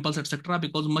 visit temples, etc.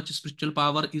 Because much spiritual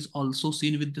power is also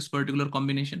seen with this particular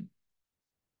combination.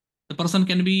 The person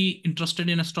can be interested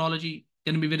in astrology,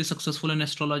 can be very successful in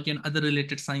astrology and other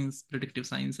related science, predictive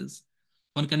sciences.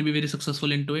 One can be very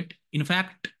successful into it. In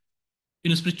fact,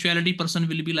 in spirituality, person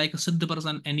will be like a siddha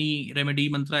person. Any remedy,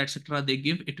 mantra, etc. they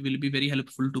give, it will be very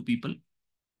helpful to people.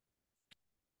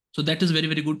 So that is very,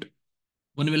 very good.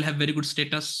 One will have very good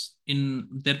status in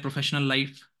their professional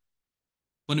life.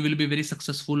 One will be very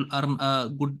successful, earn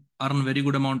very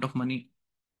good amount of money.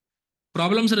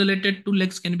 Problems related to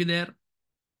legs can be there.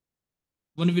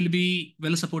 One will be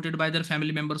well supported by their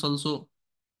family members also,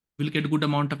 will get good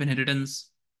amount of inheritance,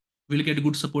 will get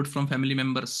good support from family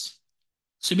members.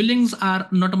 Siblings are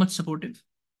not much supportive.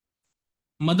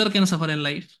 Mother can suffer in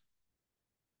life.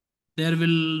 There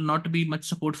will not be much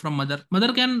support from mother.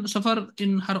 Mother can suffer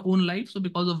in her own life. So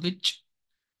because of which,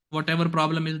 whatever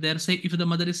problem is there, say if the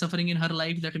mother is suffering in her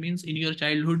life, that means in your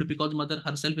childhood, because mother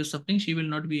herself is suffering, she will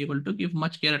not be able to give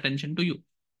much care attention to you.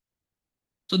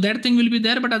 So that thing will be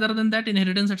there. But other than that,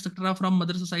 inheritance, etc. from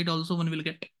mother's side also one will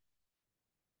get.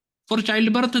 For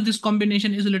childbirth, this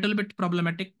combination is a little bit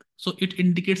problematic. So it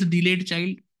indicates delayed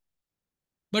child.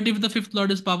 But if the fifth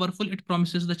lord is powerful, it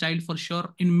promises the child for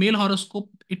sure. In male horoscope,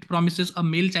 it promises a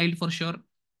male child for sure.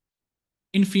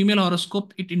 In female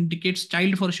horoscope, it indicates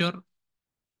child for sure,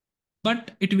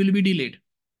 but it will be delayed.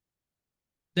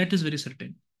 That is very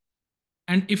certain.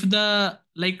 And if the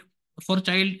like for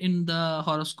child in the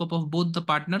horoscope of both the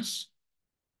partners,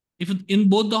 if in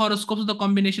both the horoscopes the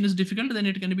combination is difficult, then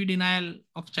it can be denial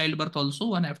of childbirth also.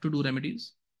 One have to do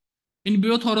remedies. In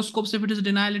both horoscopes, if it is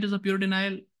denial, it is a pure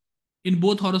denial. In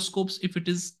both horoscopes, if it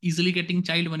is easily getting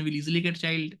child, one will easily get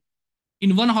child.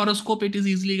 In one horoscope, it is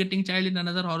easily getting child. In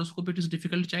another horoscope, it is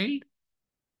difficult child.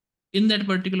 In that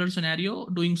particular scenario,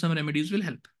 doing some remedies will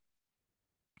help.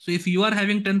 So if you are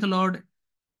having 10th lord,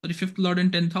 sorry, 5th lord in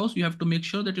 10th house, you have to make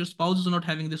sure that your spouse is not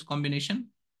having this combination,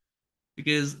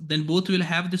 because then both will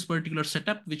have this particular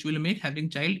setup, which will make having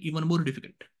child even more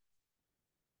difficult.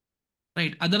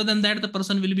 Right. Other than that, the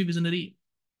person will be visionary,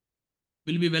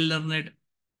 will be well learned,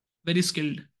 very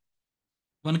skilled.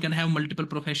 One can have multiple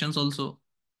professions also.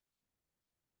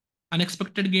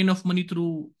 Unexpected gain of money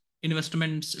through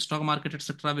investments, stock market,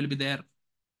 etc. will be there.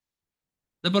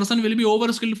 The person will be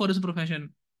over skilled for his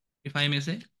profession, if I may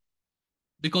say,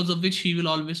 because of which he will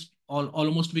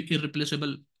almost be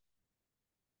irreplaceable.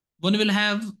 One will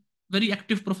have very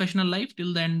active professional life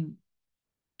till the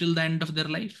end of their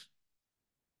life.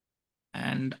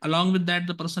 And along with that,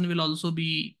 the person will also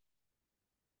be,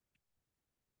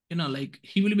 like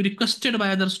he will be requested by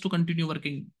others to continue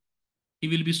working. He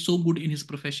will be so good in his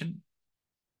profession,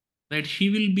 right? He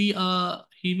will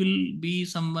be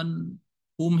someone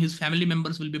whom his family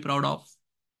members will be proud of.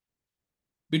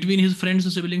 Between his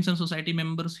friends, siblings, and society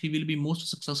members, he will be most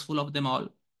successful of them all.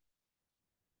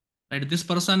 Right? This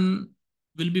person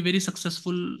will be very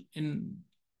successful in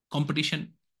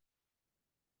competition.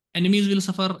 Enemies will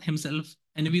suffer himself.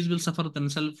 Enemies will suffer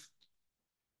themselves.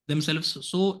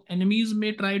 So enemies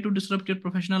may try to disrupt your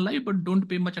professional life, but don't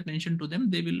pay much attention to them.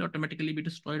 They will automatically be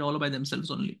destroyed all by themselves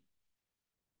only.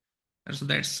 So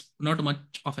that's not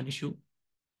much of an issue.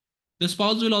 The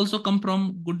spouse will also come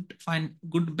from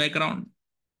good background,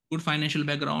 good financial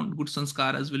background, good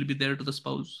sanskaras will be there to the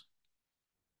spouse.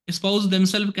 Spouse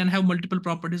themselves can have multiple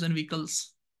properties and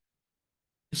vehicles.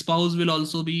 Spouse will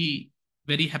also be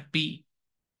very happy,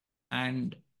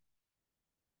 and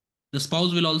the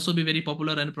spouse will also be very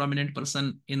popular and prominent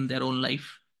person in their own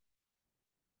life.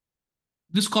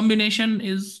 This combination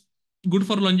is good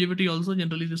for longevity also.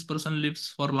 Generally, this person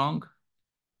lives for long.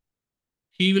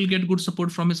 He will get good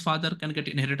support from his father, can get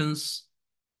inheritance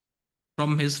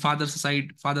from his father's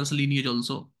side, father's lineage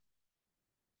also.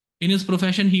 In his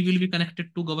profession, he will be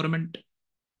connected to government.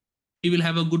 He will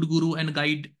have a good guru and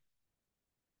guide,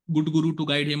 good guru to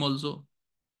guide him also.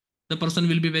 The person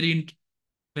will be very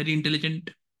intelligent,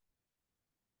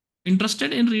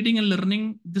 interested in reading and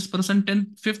learning. This person,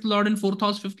 10th, fifth lord in fourth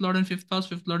house, fifth lord in fifth house,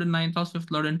 fifth lord in ninth house,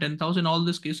 fifth lord in 10th house. In all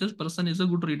these cases, person is a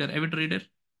good reader, avid reader.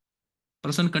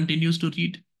 Person continues to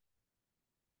read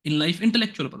in life,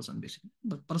 intellectual person basically.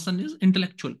 But person is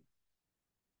intellectual.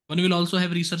 One will also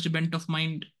have research bent of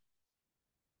mind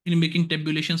in making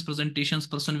tabulations, presentations.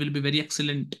 Person will be very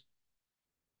excellent,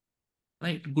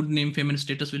 right? Good name, fame, and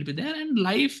status will be there. And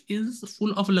life is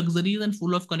full of luxuries and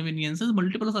full of conveniences.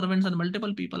 Multiple servants and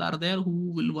multiple people are there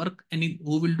who will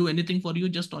who will do anything for you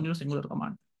just on your singular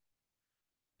command.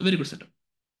 Very good setup.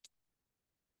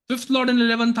 Fifth lord in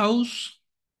 11th house,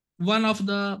 one of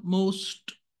the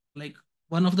most, like,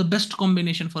 one of the best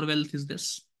combination for wealth is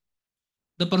this.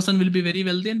 The person will be very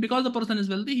wealthy, and because the person is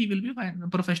wealthy, he will be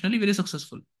professionally very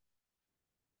successful.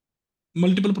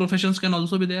 Multiple professions can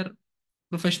also be there.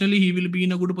 Professionally, he will be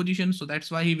in a good position, so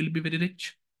that's why he will be very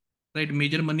rich, right?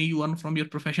 Major money you earn from your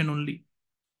profession only.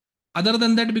 Other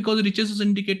than that, because riches is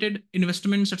indicated,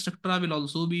 investments, etc., will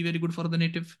also be very good for the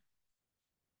native.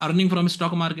 Earning from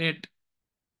stock market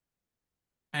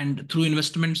and through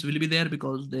investments will be there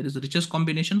because there is a riches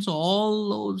combination. So all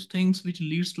those things which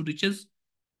leads to riches,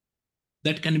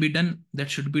 that can be done,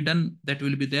 that should be done, that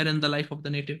will be there in the life of the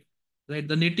native, right?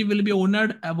 The native will be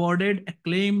honored, awarded,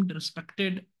 acclaimed,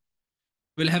 respected,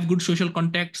 will have good social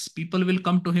contacts. People will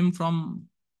come to him from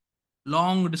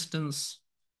long distance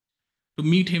to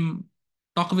meet him,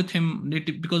 talk with him.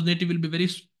 Native, because native will be very,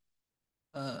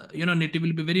 native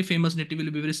will be very famous. Native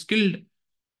will be very skilled.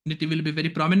 Native will be very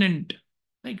prominent.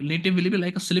 Like native will be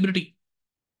like a celebrity.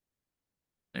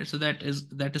 Right? So that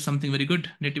is something very good.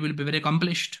 Native will be very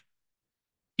accomplished.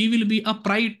 He will be a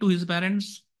pride to his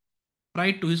parents,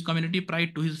 pride to his community,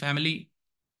 pride to his family.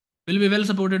 Will be well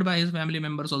supported by his family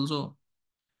members also.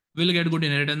 Will get good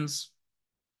inheritance.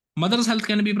 Mother's health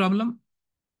can be a problem.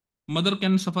 Mother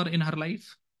can suffer in her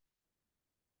life,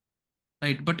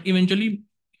 right? But eventually,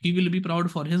 he will be proud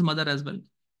for his mother as well.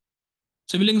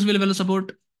 Siblings will well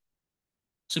support.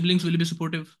 Siblings will be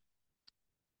supportive,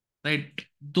 right?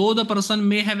 Though the person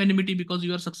may have enmity because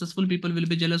you are successful, people will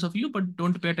be jealous of you, but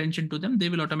don't pay attention to them. They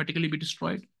will automatically be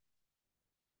destroyed,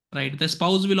 right? The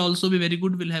spouse will also be very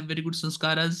good, will have very good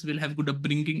sanskaras, will have good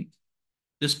upbringing.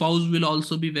 The spouse will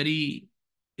also be very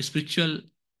spiritual.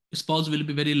 Spouse will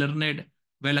be very learned,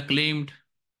 well acclaimed,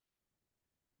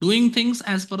 doing things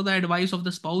as per the advice of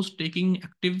the spouse, taking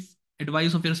active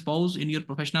advice of your spouse in your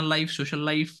professional life, social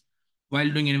life, while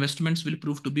doing investments will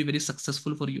prove to be very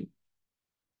successful for you.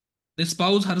 The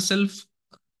spouse herself,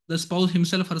 the spouse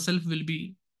himself, herself will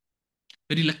be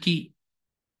very lucky,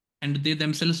 and they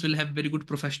themselves will have very good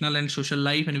professional and social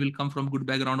life and will come from good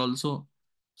background also.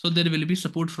 So there will be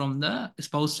support from the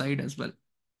spouse side as well.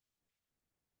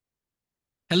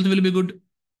 Health will be good.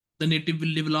 The native will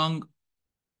live long.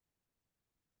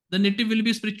 The native will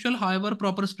be spiritual, however,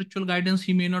 proper spiritual guidance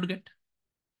he may not get.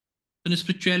 So in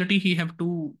spirituality, he have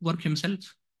to work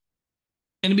himself.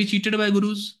 Can be cheated by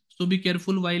gurus, so be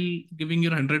careful while giving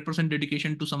your 100%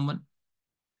 dedication to someone.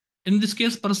 In this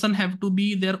case, person have to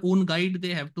be their own guide.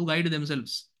 They have to guide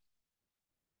themselves,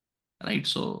 right?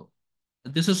 So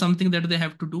this is something that they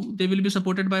have to do. They will be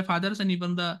supported by fathers, and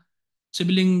even the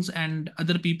siblings and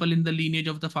other people in the lineage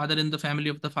of the father, in the family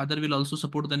of the father, will also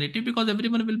support the native because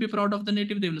everyone will be proud of the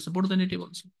native. They will support the native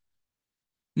also.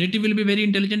 Native will be very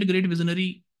intelligent, great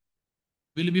visionary,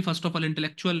 will be first of all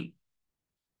intellectual.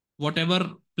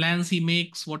 Whatever plans he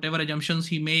makes, whatever assumptions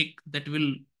he make, that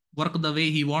will work the way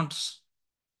he wants,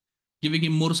 giving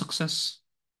him more success.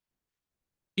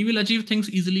 He will achieve things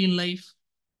easily in life,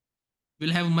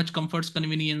 will have much comforts,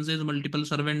 conveniences, multiple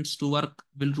servants to work,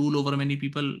 will rule over many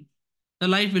people. The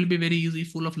life will be very easy,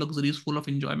 full of luxuries, full of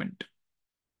enjoyment.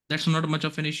 That's not much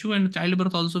of an issue. And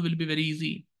childbirth also will be very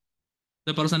easy.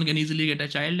 The person can easily get a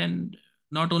child, and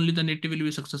not only the native will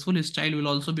be successful, his child will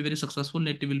also be very successful.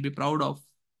 Native will be proud of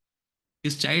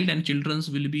his child, and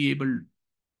children's will be able,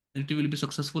 native will be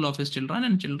successful of his children,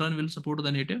 and children will support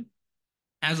the native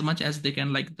as much as they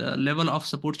can. Like the level of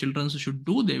support children should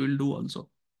do, they will do also.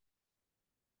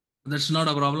 That's not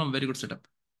a problem. Very good setup.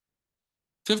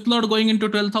 Fifth lord going into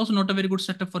 12th house, not a very good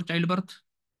setup for childbirth.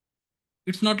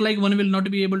 It's not like one will not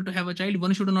be able to have a child.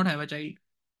 One should not have a child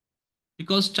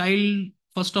because child,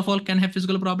 first of all, can have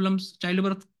physical problems.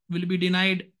 Childbirth will be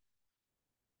denied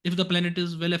if the planet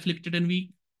is well afflicted and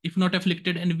weak. If not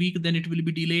afflicted and weak, then it will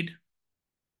be delayed.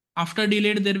 After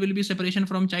delayed, there will be separation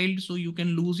from child, so you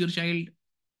can lose your child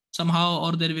somehow,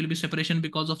 or there will be separation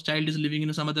because of child is living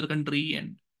in some other country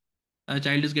and a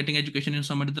child is getting education in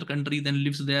some other country, then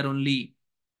lives there only,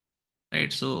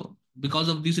 right? So because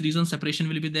of these reasons, separation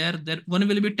will be there. There one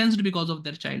will be tensed because of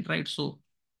their child, right? So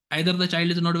either the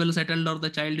child is not well settled or the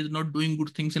child is not doing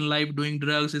good things in life, doing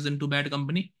drugs, is into bad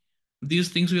company. These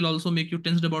things will also make you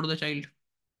tensed about the child.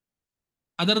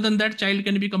 Other than that, child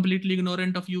can be completely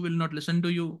ignorant of you, will not listen to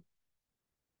you,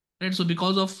 right? So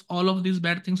because of all of these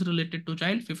bad things related to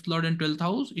child, fifth lord and 12th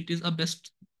house, it is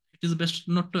best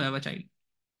not to have a child,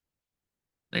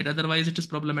 right? Otherwise it is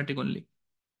problematic only,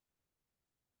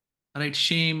 right?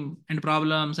 Shame and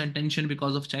problems and tension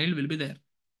because of child will be there.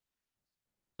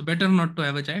 So better not to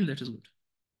have a child, that is good.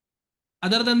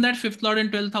 Other than that, fifth lord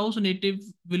and 12th house native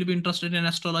will be interested in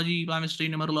astrology, palmistry,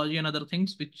 numerology, and other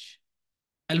things which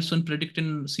helps one predict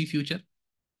and see future.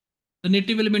 The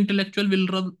native will be intellectual, will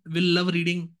love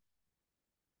reading,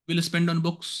 will spend on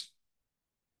books,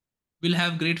 will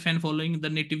have great fan following. The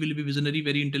native will be visionary,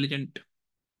 very intelligent,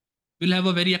 will have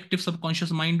a very active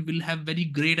subconscious mind, will have very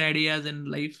great ideas in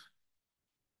life,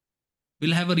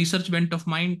 will have a research bent of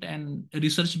mind, and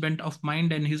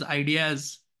his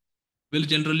ideas will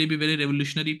generally be very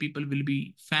revolutionary. People will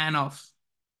be fan of.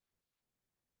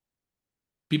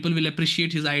 People will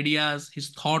appreciate his ideas,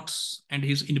 his thoughts, and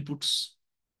his inputs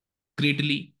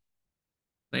greatly.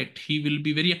 Right? He will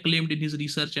be very acclaimed in his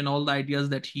research, and all the ideas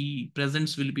that he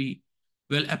presents will be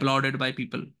well applauded by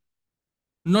people.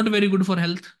 Not very good for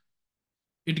health.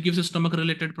 It gives stomach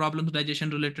related problems, digestion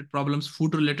related problems,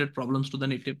 food related problems to the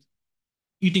native,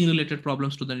 eating related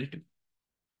problems to the native.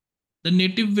 The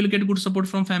native will get good support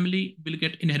from family, will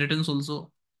get inheritance also,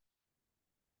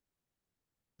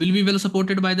 will be well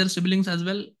supported by their siblings as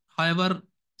well. However,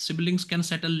 siblings can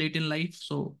settle late in life.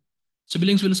 So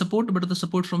siblings will support, but the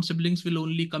support from siblings will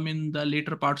only come in the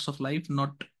later parts of life,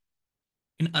 not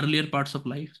in earlier parts of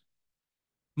life.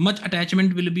 Much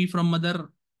attachment will be from mother.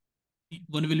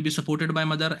 One will be supported by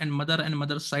mother, and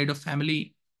mother's side of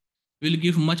family will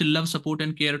give much love, support,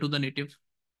 and care to the native.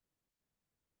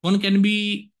 One can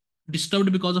be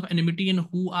disturbed because of enmity, and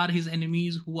who are his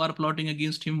enemies, who are plotting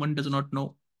against him, one does not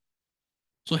know.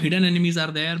 So hidden enemies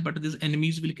are there, but these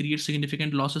enemies will create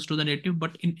significant losses to the native.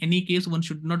 But in any case, one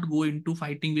should not go into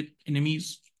fighting with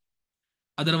enemies.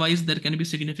 Otherwise, there can be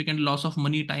significant loss of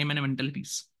money, time, and mental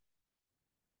peace.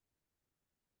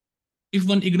 If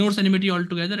one ignores enmity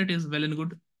altogether, it is well and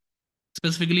good.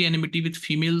 Specifically, enmity with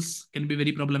females can be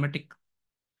very problematic.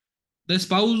 The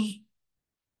spouse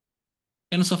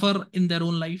can suffer in their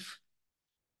own life.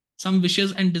 Some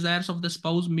wishes and desires of the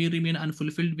spouse may remain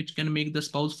unfulfilled, which can make the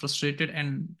spouse frustrated,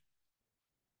 and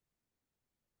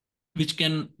which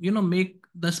can, make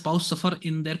the spouse suffer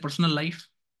in their personal life.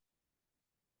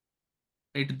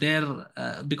 Right there,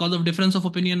 because of difference of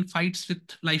opinion, fights with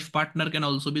life partner can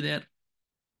also be there.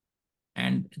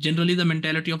 And generally, the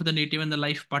mentality of the native and the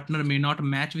life partner may not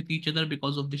match with each other,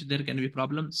 because of which there can be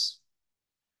problems.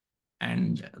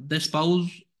 And the spouse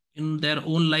in their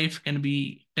own life can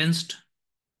be tensed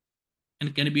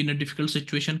and can be in a difficult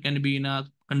situation, can be in a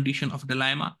condition of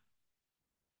dilemma.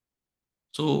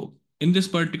 So in this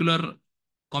particular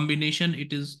combination,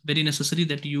 it is very necessary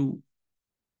that you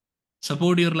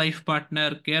support your life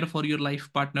partner, care for your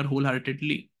life partner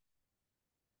wholeheartedly.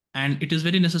 And it is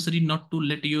very necessary not to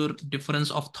let your difference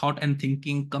of thought and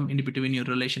thinking come in between your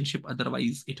relationship.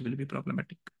 Otherwise, it will be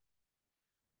problematic.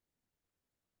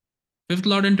 Fifth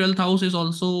lord and 12th house is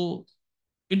also,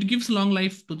 it gives long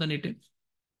life to the native.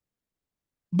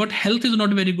 But health is not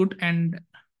very good, and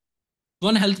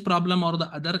one health problem or the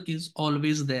other is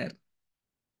always there,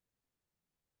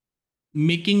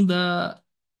 making the,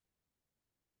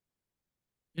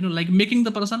 making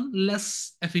the person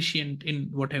less efficient in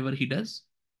whatever he does.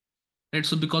 Right?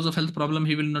 So because of health problem,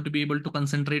 he will not be able to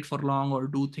concentrate for long or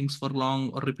do things for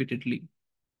long or repeatedly.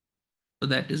 So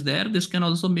that is there. This can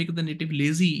also make the native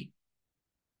lazy.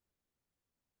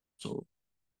 So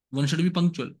one should be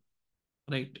punctual,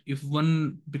 right? If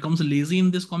one becomes lazy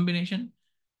in this combination,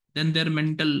 then their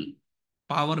mental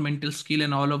power, mental skill,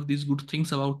 and all of these good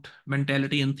things about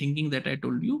mentality and thinking that I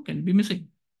told you can be missing,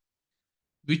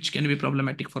 which can be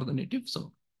problematic for the native.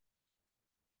 So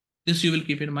this you will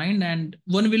keep in mind. And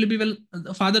one will be, well,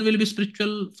 the father will be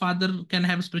spiritual. Father can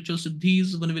have spiritual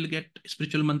siddhis. One will get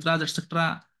spiritual mantras,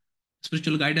 etc.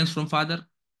 Spiritual guidance from father.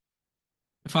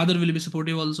 Father will be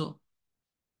supportive also.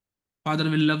 Father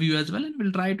will love you as well and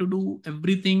will try to do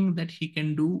everything that he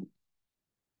can do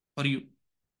for you.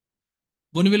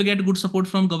 One will get good support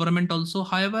from government also.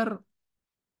 However,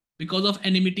 because of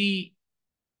enmity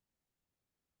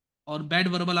or bad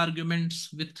verbal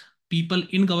arguments with people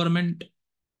in government,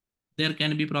 there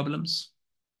can be problems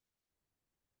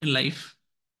in life.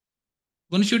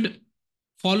 One should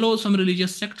follow some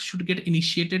religious sect, should get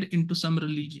initiated into some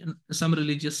religion, some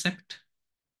religious sect.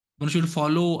 One should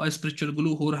follow a spiritual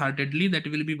guru wholeheartedly. That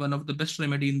will be one of the best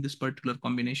remedy in this particular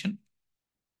combination.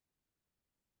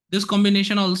 This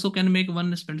combination also can make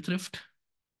one spendthrift.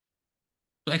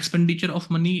 So expenditure of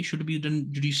money should be done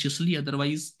judiciously,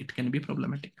 otherwise it can be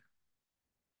problematic.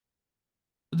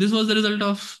 So this was the result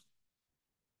of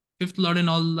fifth lord in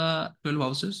all the 12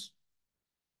 houses.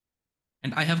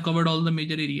 And I have covered all the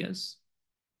major areas.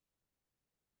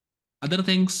 Other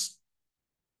things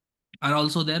are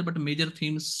also there, but major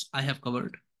themes I have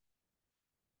covered.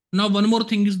 Now, one more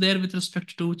thing is there with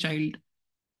respect to child.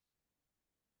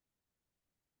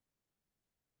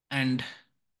 And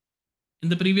in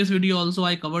the previous video also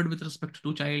I covered with respect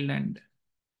to child and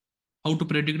how to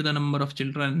predict the number of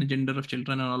children, gender of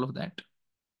children and all of that.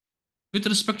 With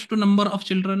respect to number of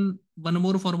children, one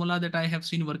more formula that I have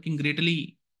seen working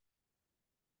greatly,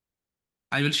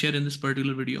 I will share in this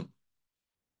particular video.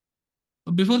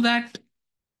 But before that,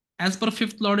 as per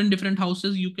fifth lord in different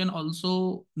houses, you can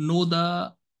also know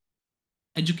the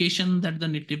education that the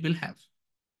native will have.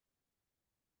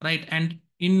 Right. And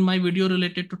in my video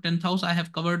related to 10th house, I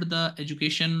have covered the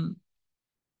education,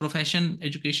 profession,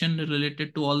 education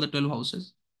related to all the 12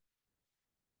 houses.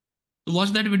 So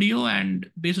watch that video, and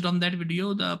based on that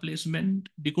video, the placement,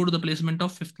 decode the placement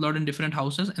of fifth lord in different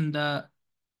houses, and the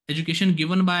education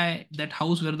given by that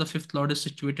house where the fifth lord is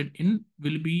situated in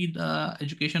will be the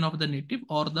education of the native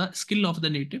or the skill of the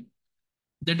native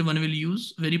that one will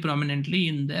use very prominently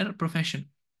in their profession.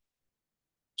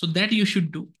 So that you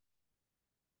should do.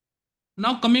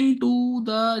 Now coming to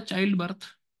the childbirth.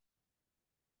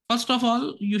 First of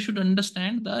all, you should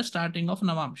understand the starting of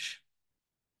Navamsh.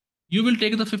 You will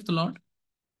take the fifth lord.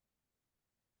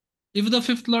 If the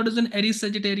fifth lord is in Aries,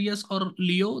 Sagittarius, or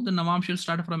Leo, the Navamsh will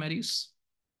start from Aries.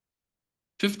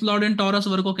 Fifth lord in Taurus,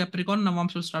 Virgo, Capricorn,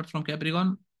 Navamsh will start from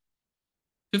Capricorn.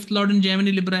 Fifth lord in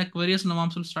Gemini, Libra, Aquarius,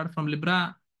 Navamsh will start from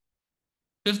Libra.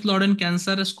 Fifth lord in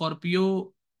Cancer,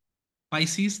 Scorpio,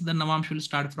 Pisces, the Navamsh will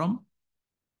start from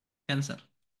Cancer.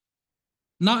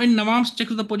 Now in Navamsh, check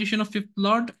the position of fifth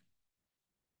lord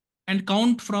and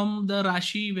count from the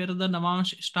Rashi where the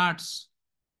Navamsh starts,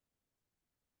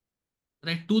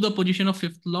 right, to the position of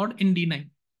fifth lord in D9.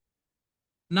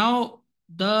 Now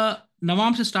the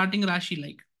Navamsh starting Rashi,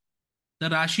 like the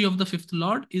Rashi of the fifth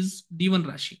lord is D1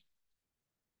 Rashi.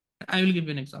 I will give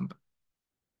you an example.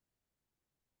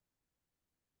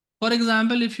 For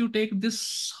example, if you take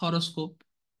this horoscope,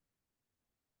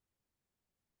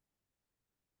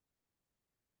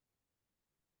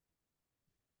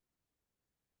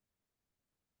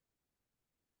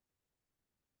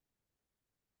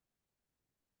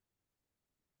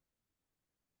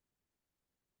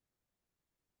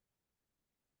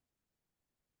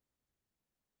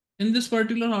 in this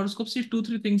particular horoscope, see two,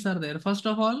 three things are there. First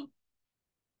of all,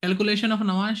 calculation of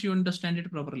Navamsh, you understand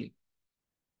it properly.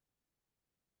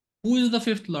 Who is the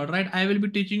fifth lord, right? I will be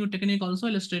teaching you technique also,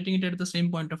 illustrating it at the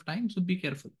same point of time. So be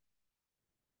careful.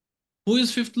 Who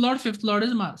is fifth lord? Fifth lord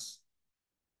is Mars.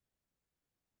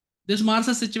 This Mars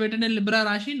is situated in Libra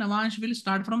Rashi. Navamsh will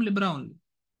start from Libra only.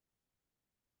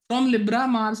 From Libra,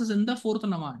 Mars is in the fourth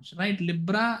Navamsh, right?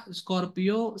 Libra,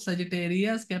 Scorpio,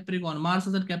 Sagittarius, Capricorn. Mars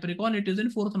is in Capricorn. It is in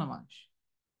fourth Navamsh.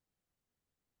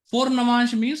 Four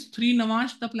Navamsh means three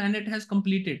Navamsh the planet has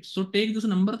completed. So take this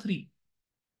number 3.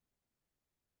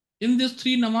 In this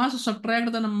 3 Navamsh,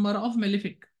 subtract the number of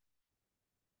malefic.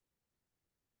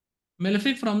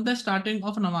 Malefic from the starting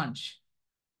of Navamsh.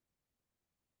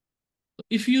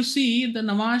 If you see the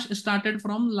Navamsh started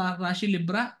from Rashi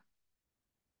Libra,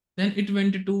 then it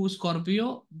went to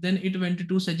Scorpio, then it went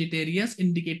to Sagittarius,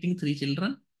 indicating 3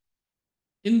 children.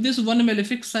 In this one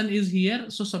malefic, sun is here,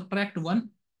 so subtract 1.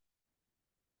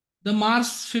 The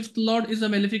Mars fifth lord is a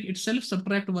malefic itself,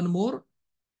 subtract 1 more.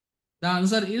 The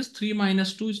answer is 3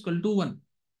 minus 2 is equal to 1.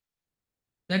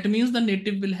 That means the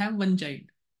native will have 1 child.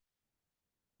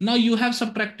 Now you have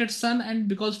subtracted sun, and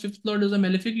because fifth lord is a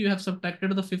malefic, you have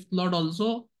subtracted the fifth lord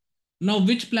also. Now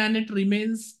which planet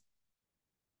remains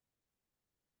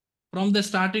from the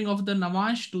starting of the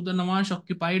Navamsh to the Navamsh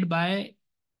occupied by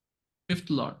fifth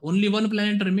lord? Only one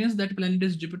planet remains. That planet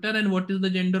is Jupiter. And what is the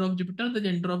gender of Jupiter? The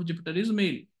gender of Jupiter is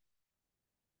male.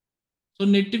 So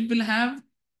native will have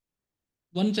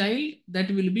 1 child, that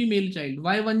will be male child.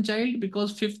 Why 1 child?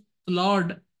 Because fifth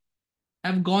lord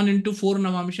have gone into 4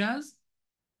 Navamshas.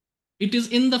 It is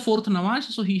in the fourth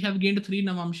Navamsh, so he have gained 3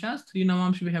 Navamshas. 3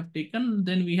 Navamsh we have taken.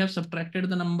 Then we have subtracted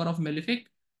the number of malefic.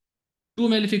 Two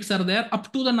malefics are there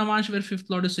up to the Navash where fifth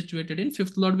lord is situated in.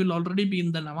 Fifth lord will already be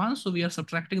in the Navash, so we are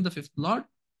subtracting the fifth lord.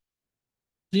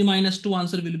 3 minus 2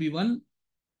 answer will be 1.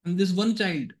 And this one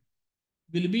child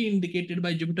will be indicated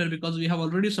by Jupiter because we have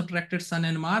already subtracted Sun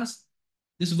and Mars.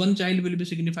 This one child will be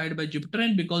signified by Jupiter,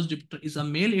 and because Jupiter is a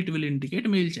male, it will indicate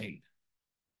male child.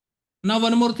 Now,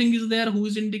 one more thing is there. Who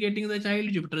is indicating the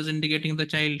child? Jupiter is indicating the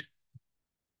child.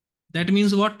 That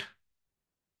means what?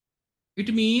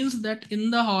 It means that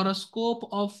in the horoscope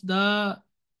of the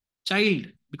child,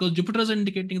 because Jupiter is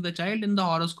indicating the child, in the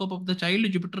horoscope of the child,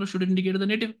 Jupiter should indicate the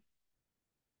native.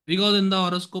 Because in the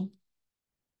horoscope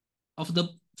of the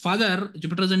father,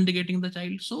 Jupiter is indicating the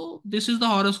child. So this is the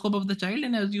horoscope of the child.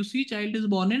 And as you see, child is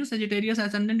born in Sagittarius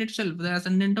ascendant itself, the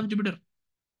ascendant of Jupiter.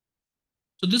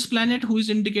 So this planet who is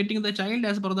indicating the child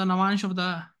as per the Navansh of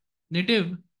the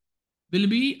native will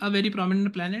be a very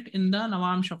prominent planet in the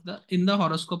Navansh of in the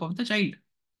horoscope of the child.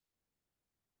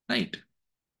 Right.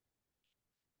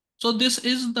 So this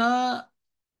is the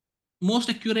most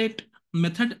accurate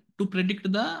method to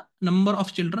predict the number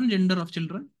of children, gender of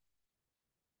children.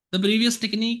 The previous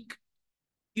technique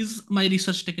is my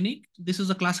research technique. This is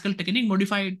a classical technique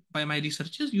modified by my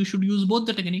researches. You should use both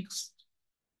the techniques.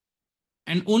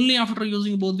 And only after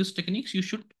using both these techniques, you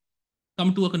should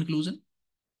come to a conclusion.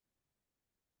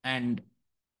 And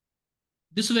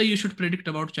this way you should predict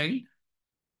about child.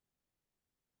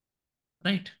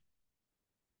 Right.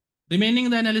 Remaining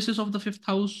the analysis of the fifth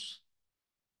house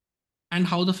and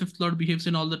how the fifth lord behaves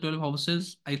in all the 12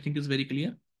 houses, I think is very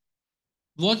clear.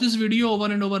 Watch this video over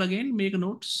and over again. Make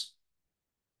notes.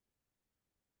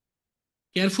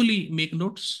 Carefully make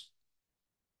notes.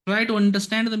 Try to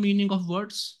understand the meaning of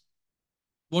words.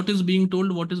 What is being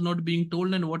told, what is not being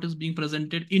told, and what is being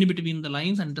presented in between the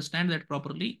lines. Understand that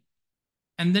properly.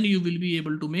 And then you will be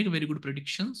able to make very good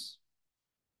predictions.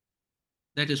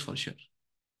 That is for sure.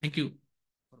 Thank you.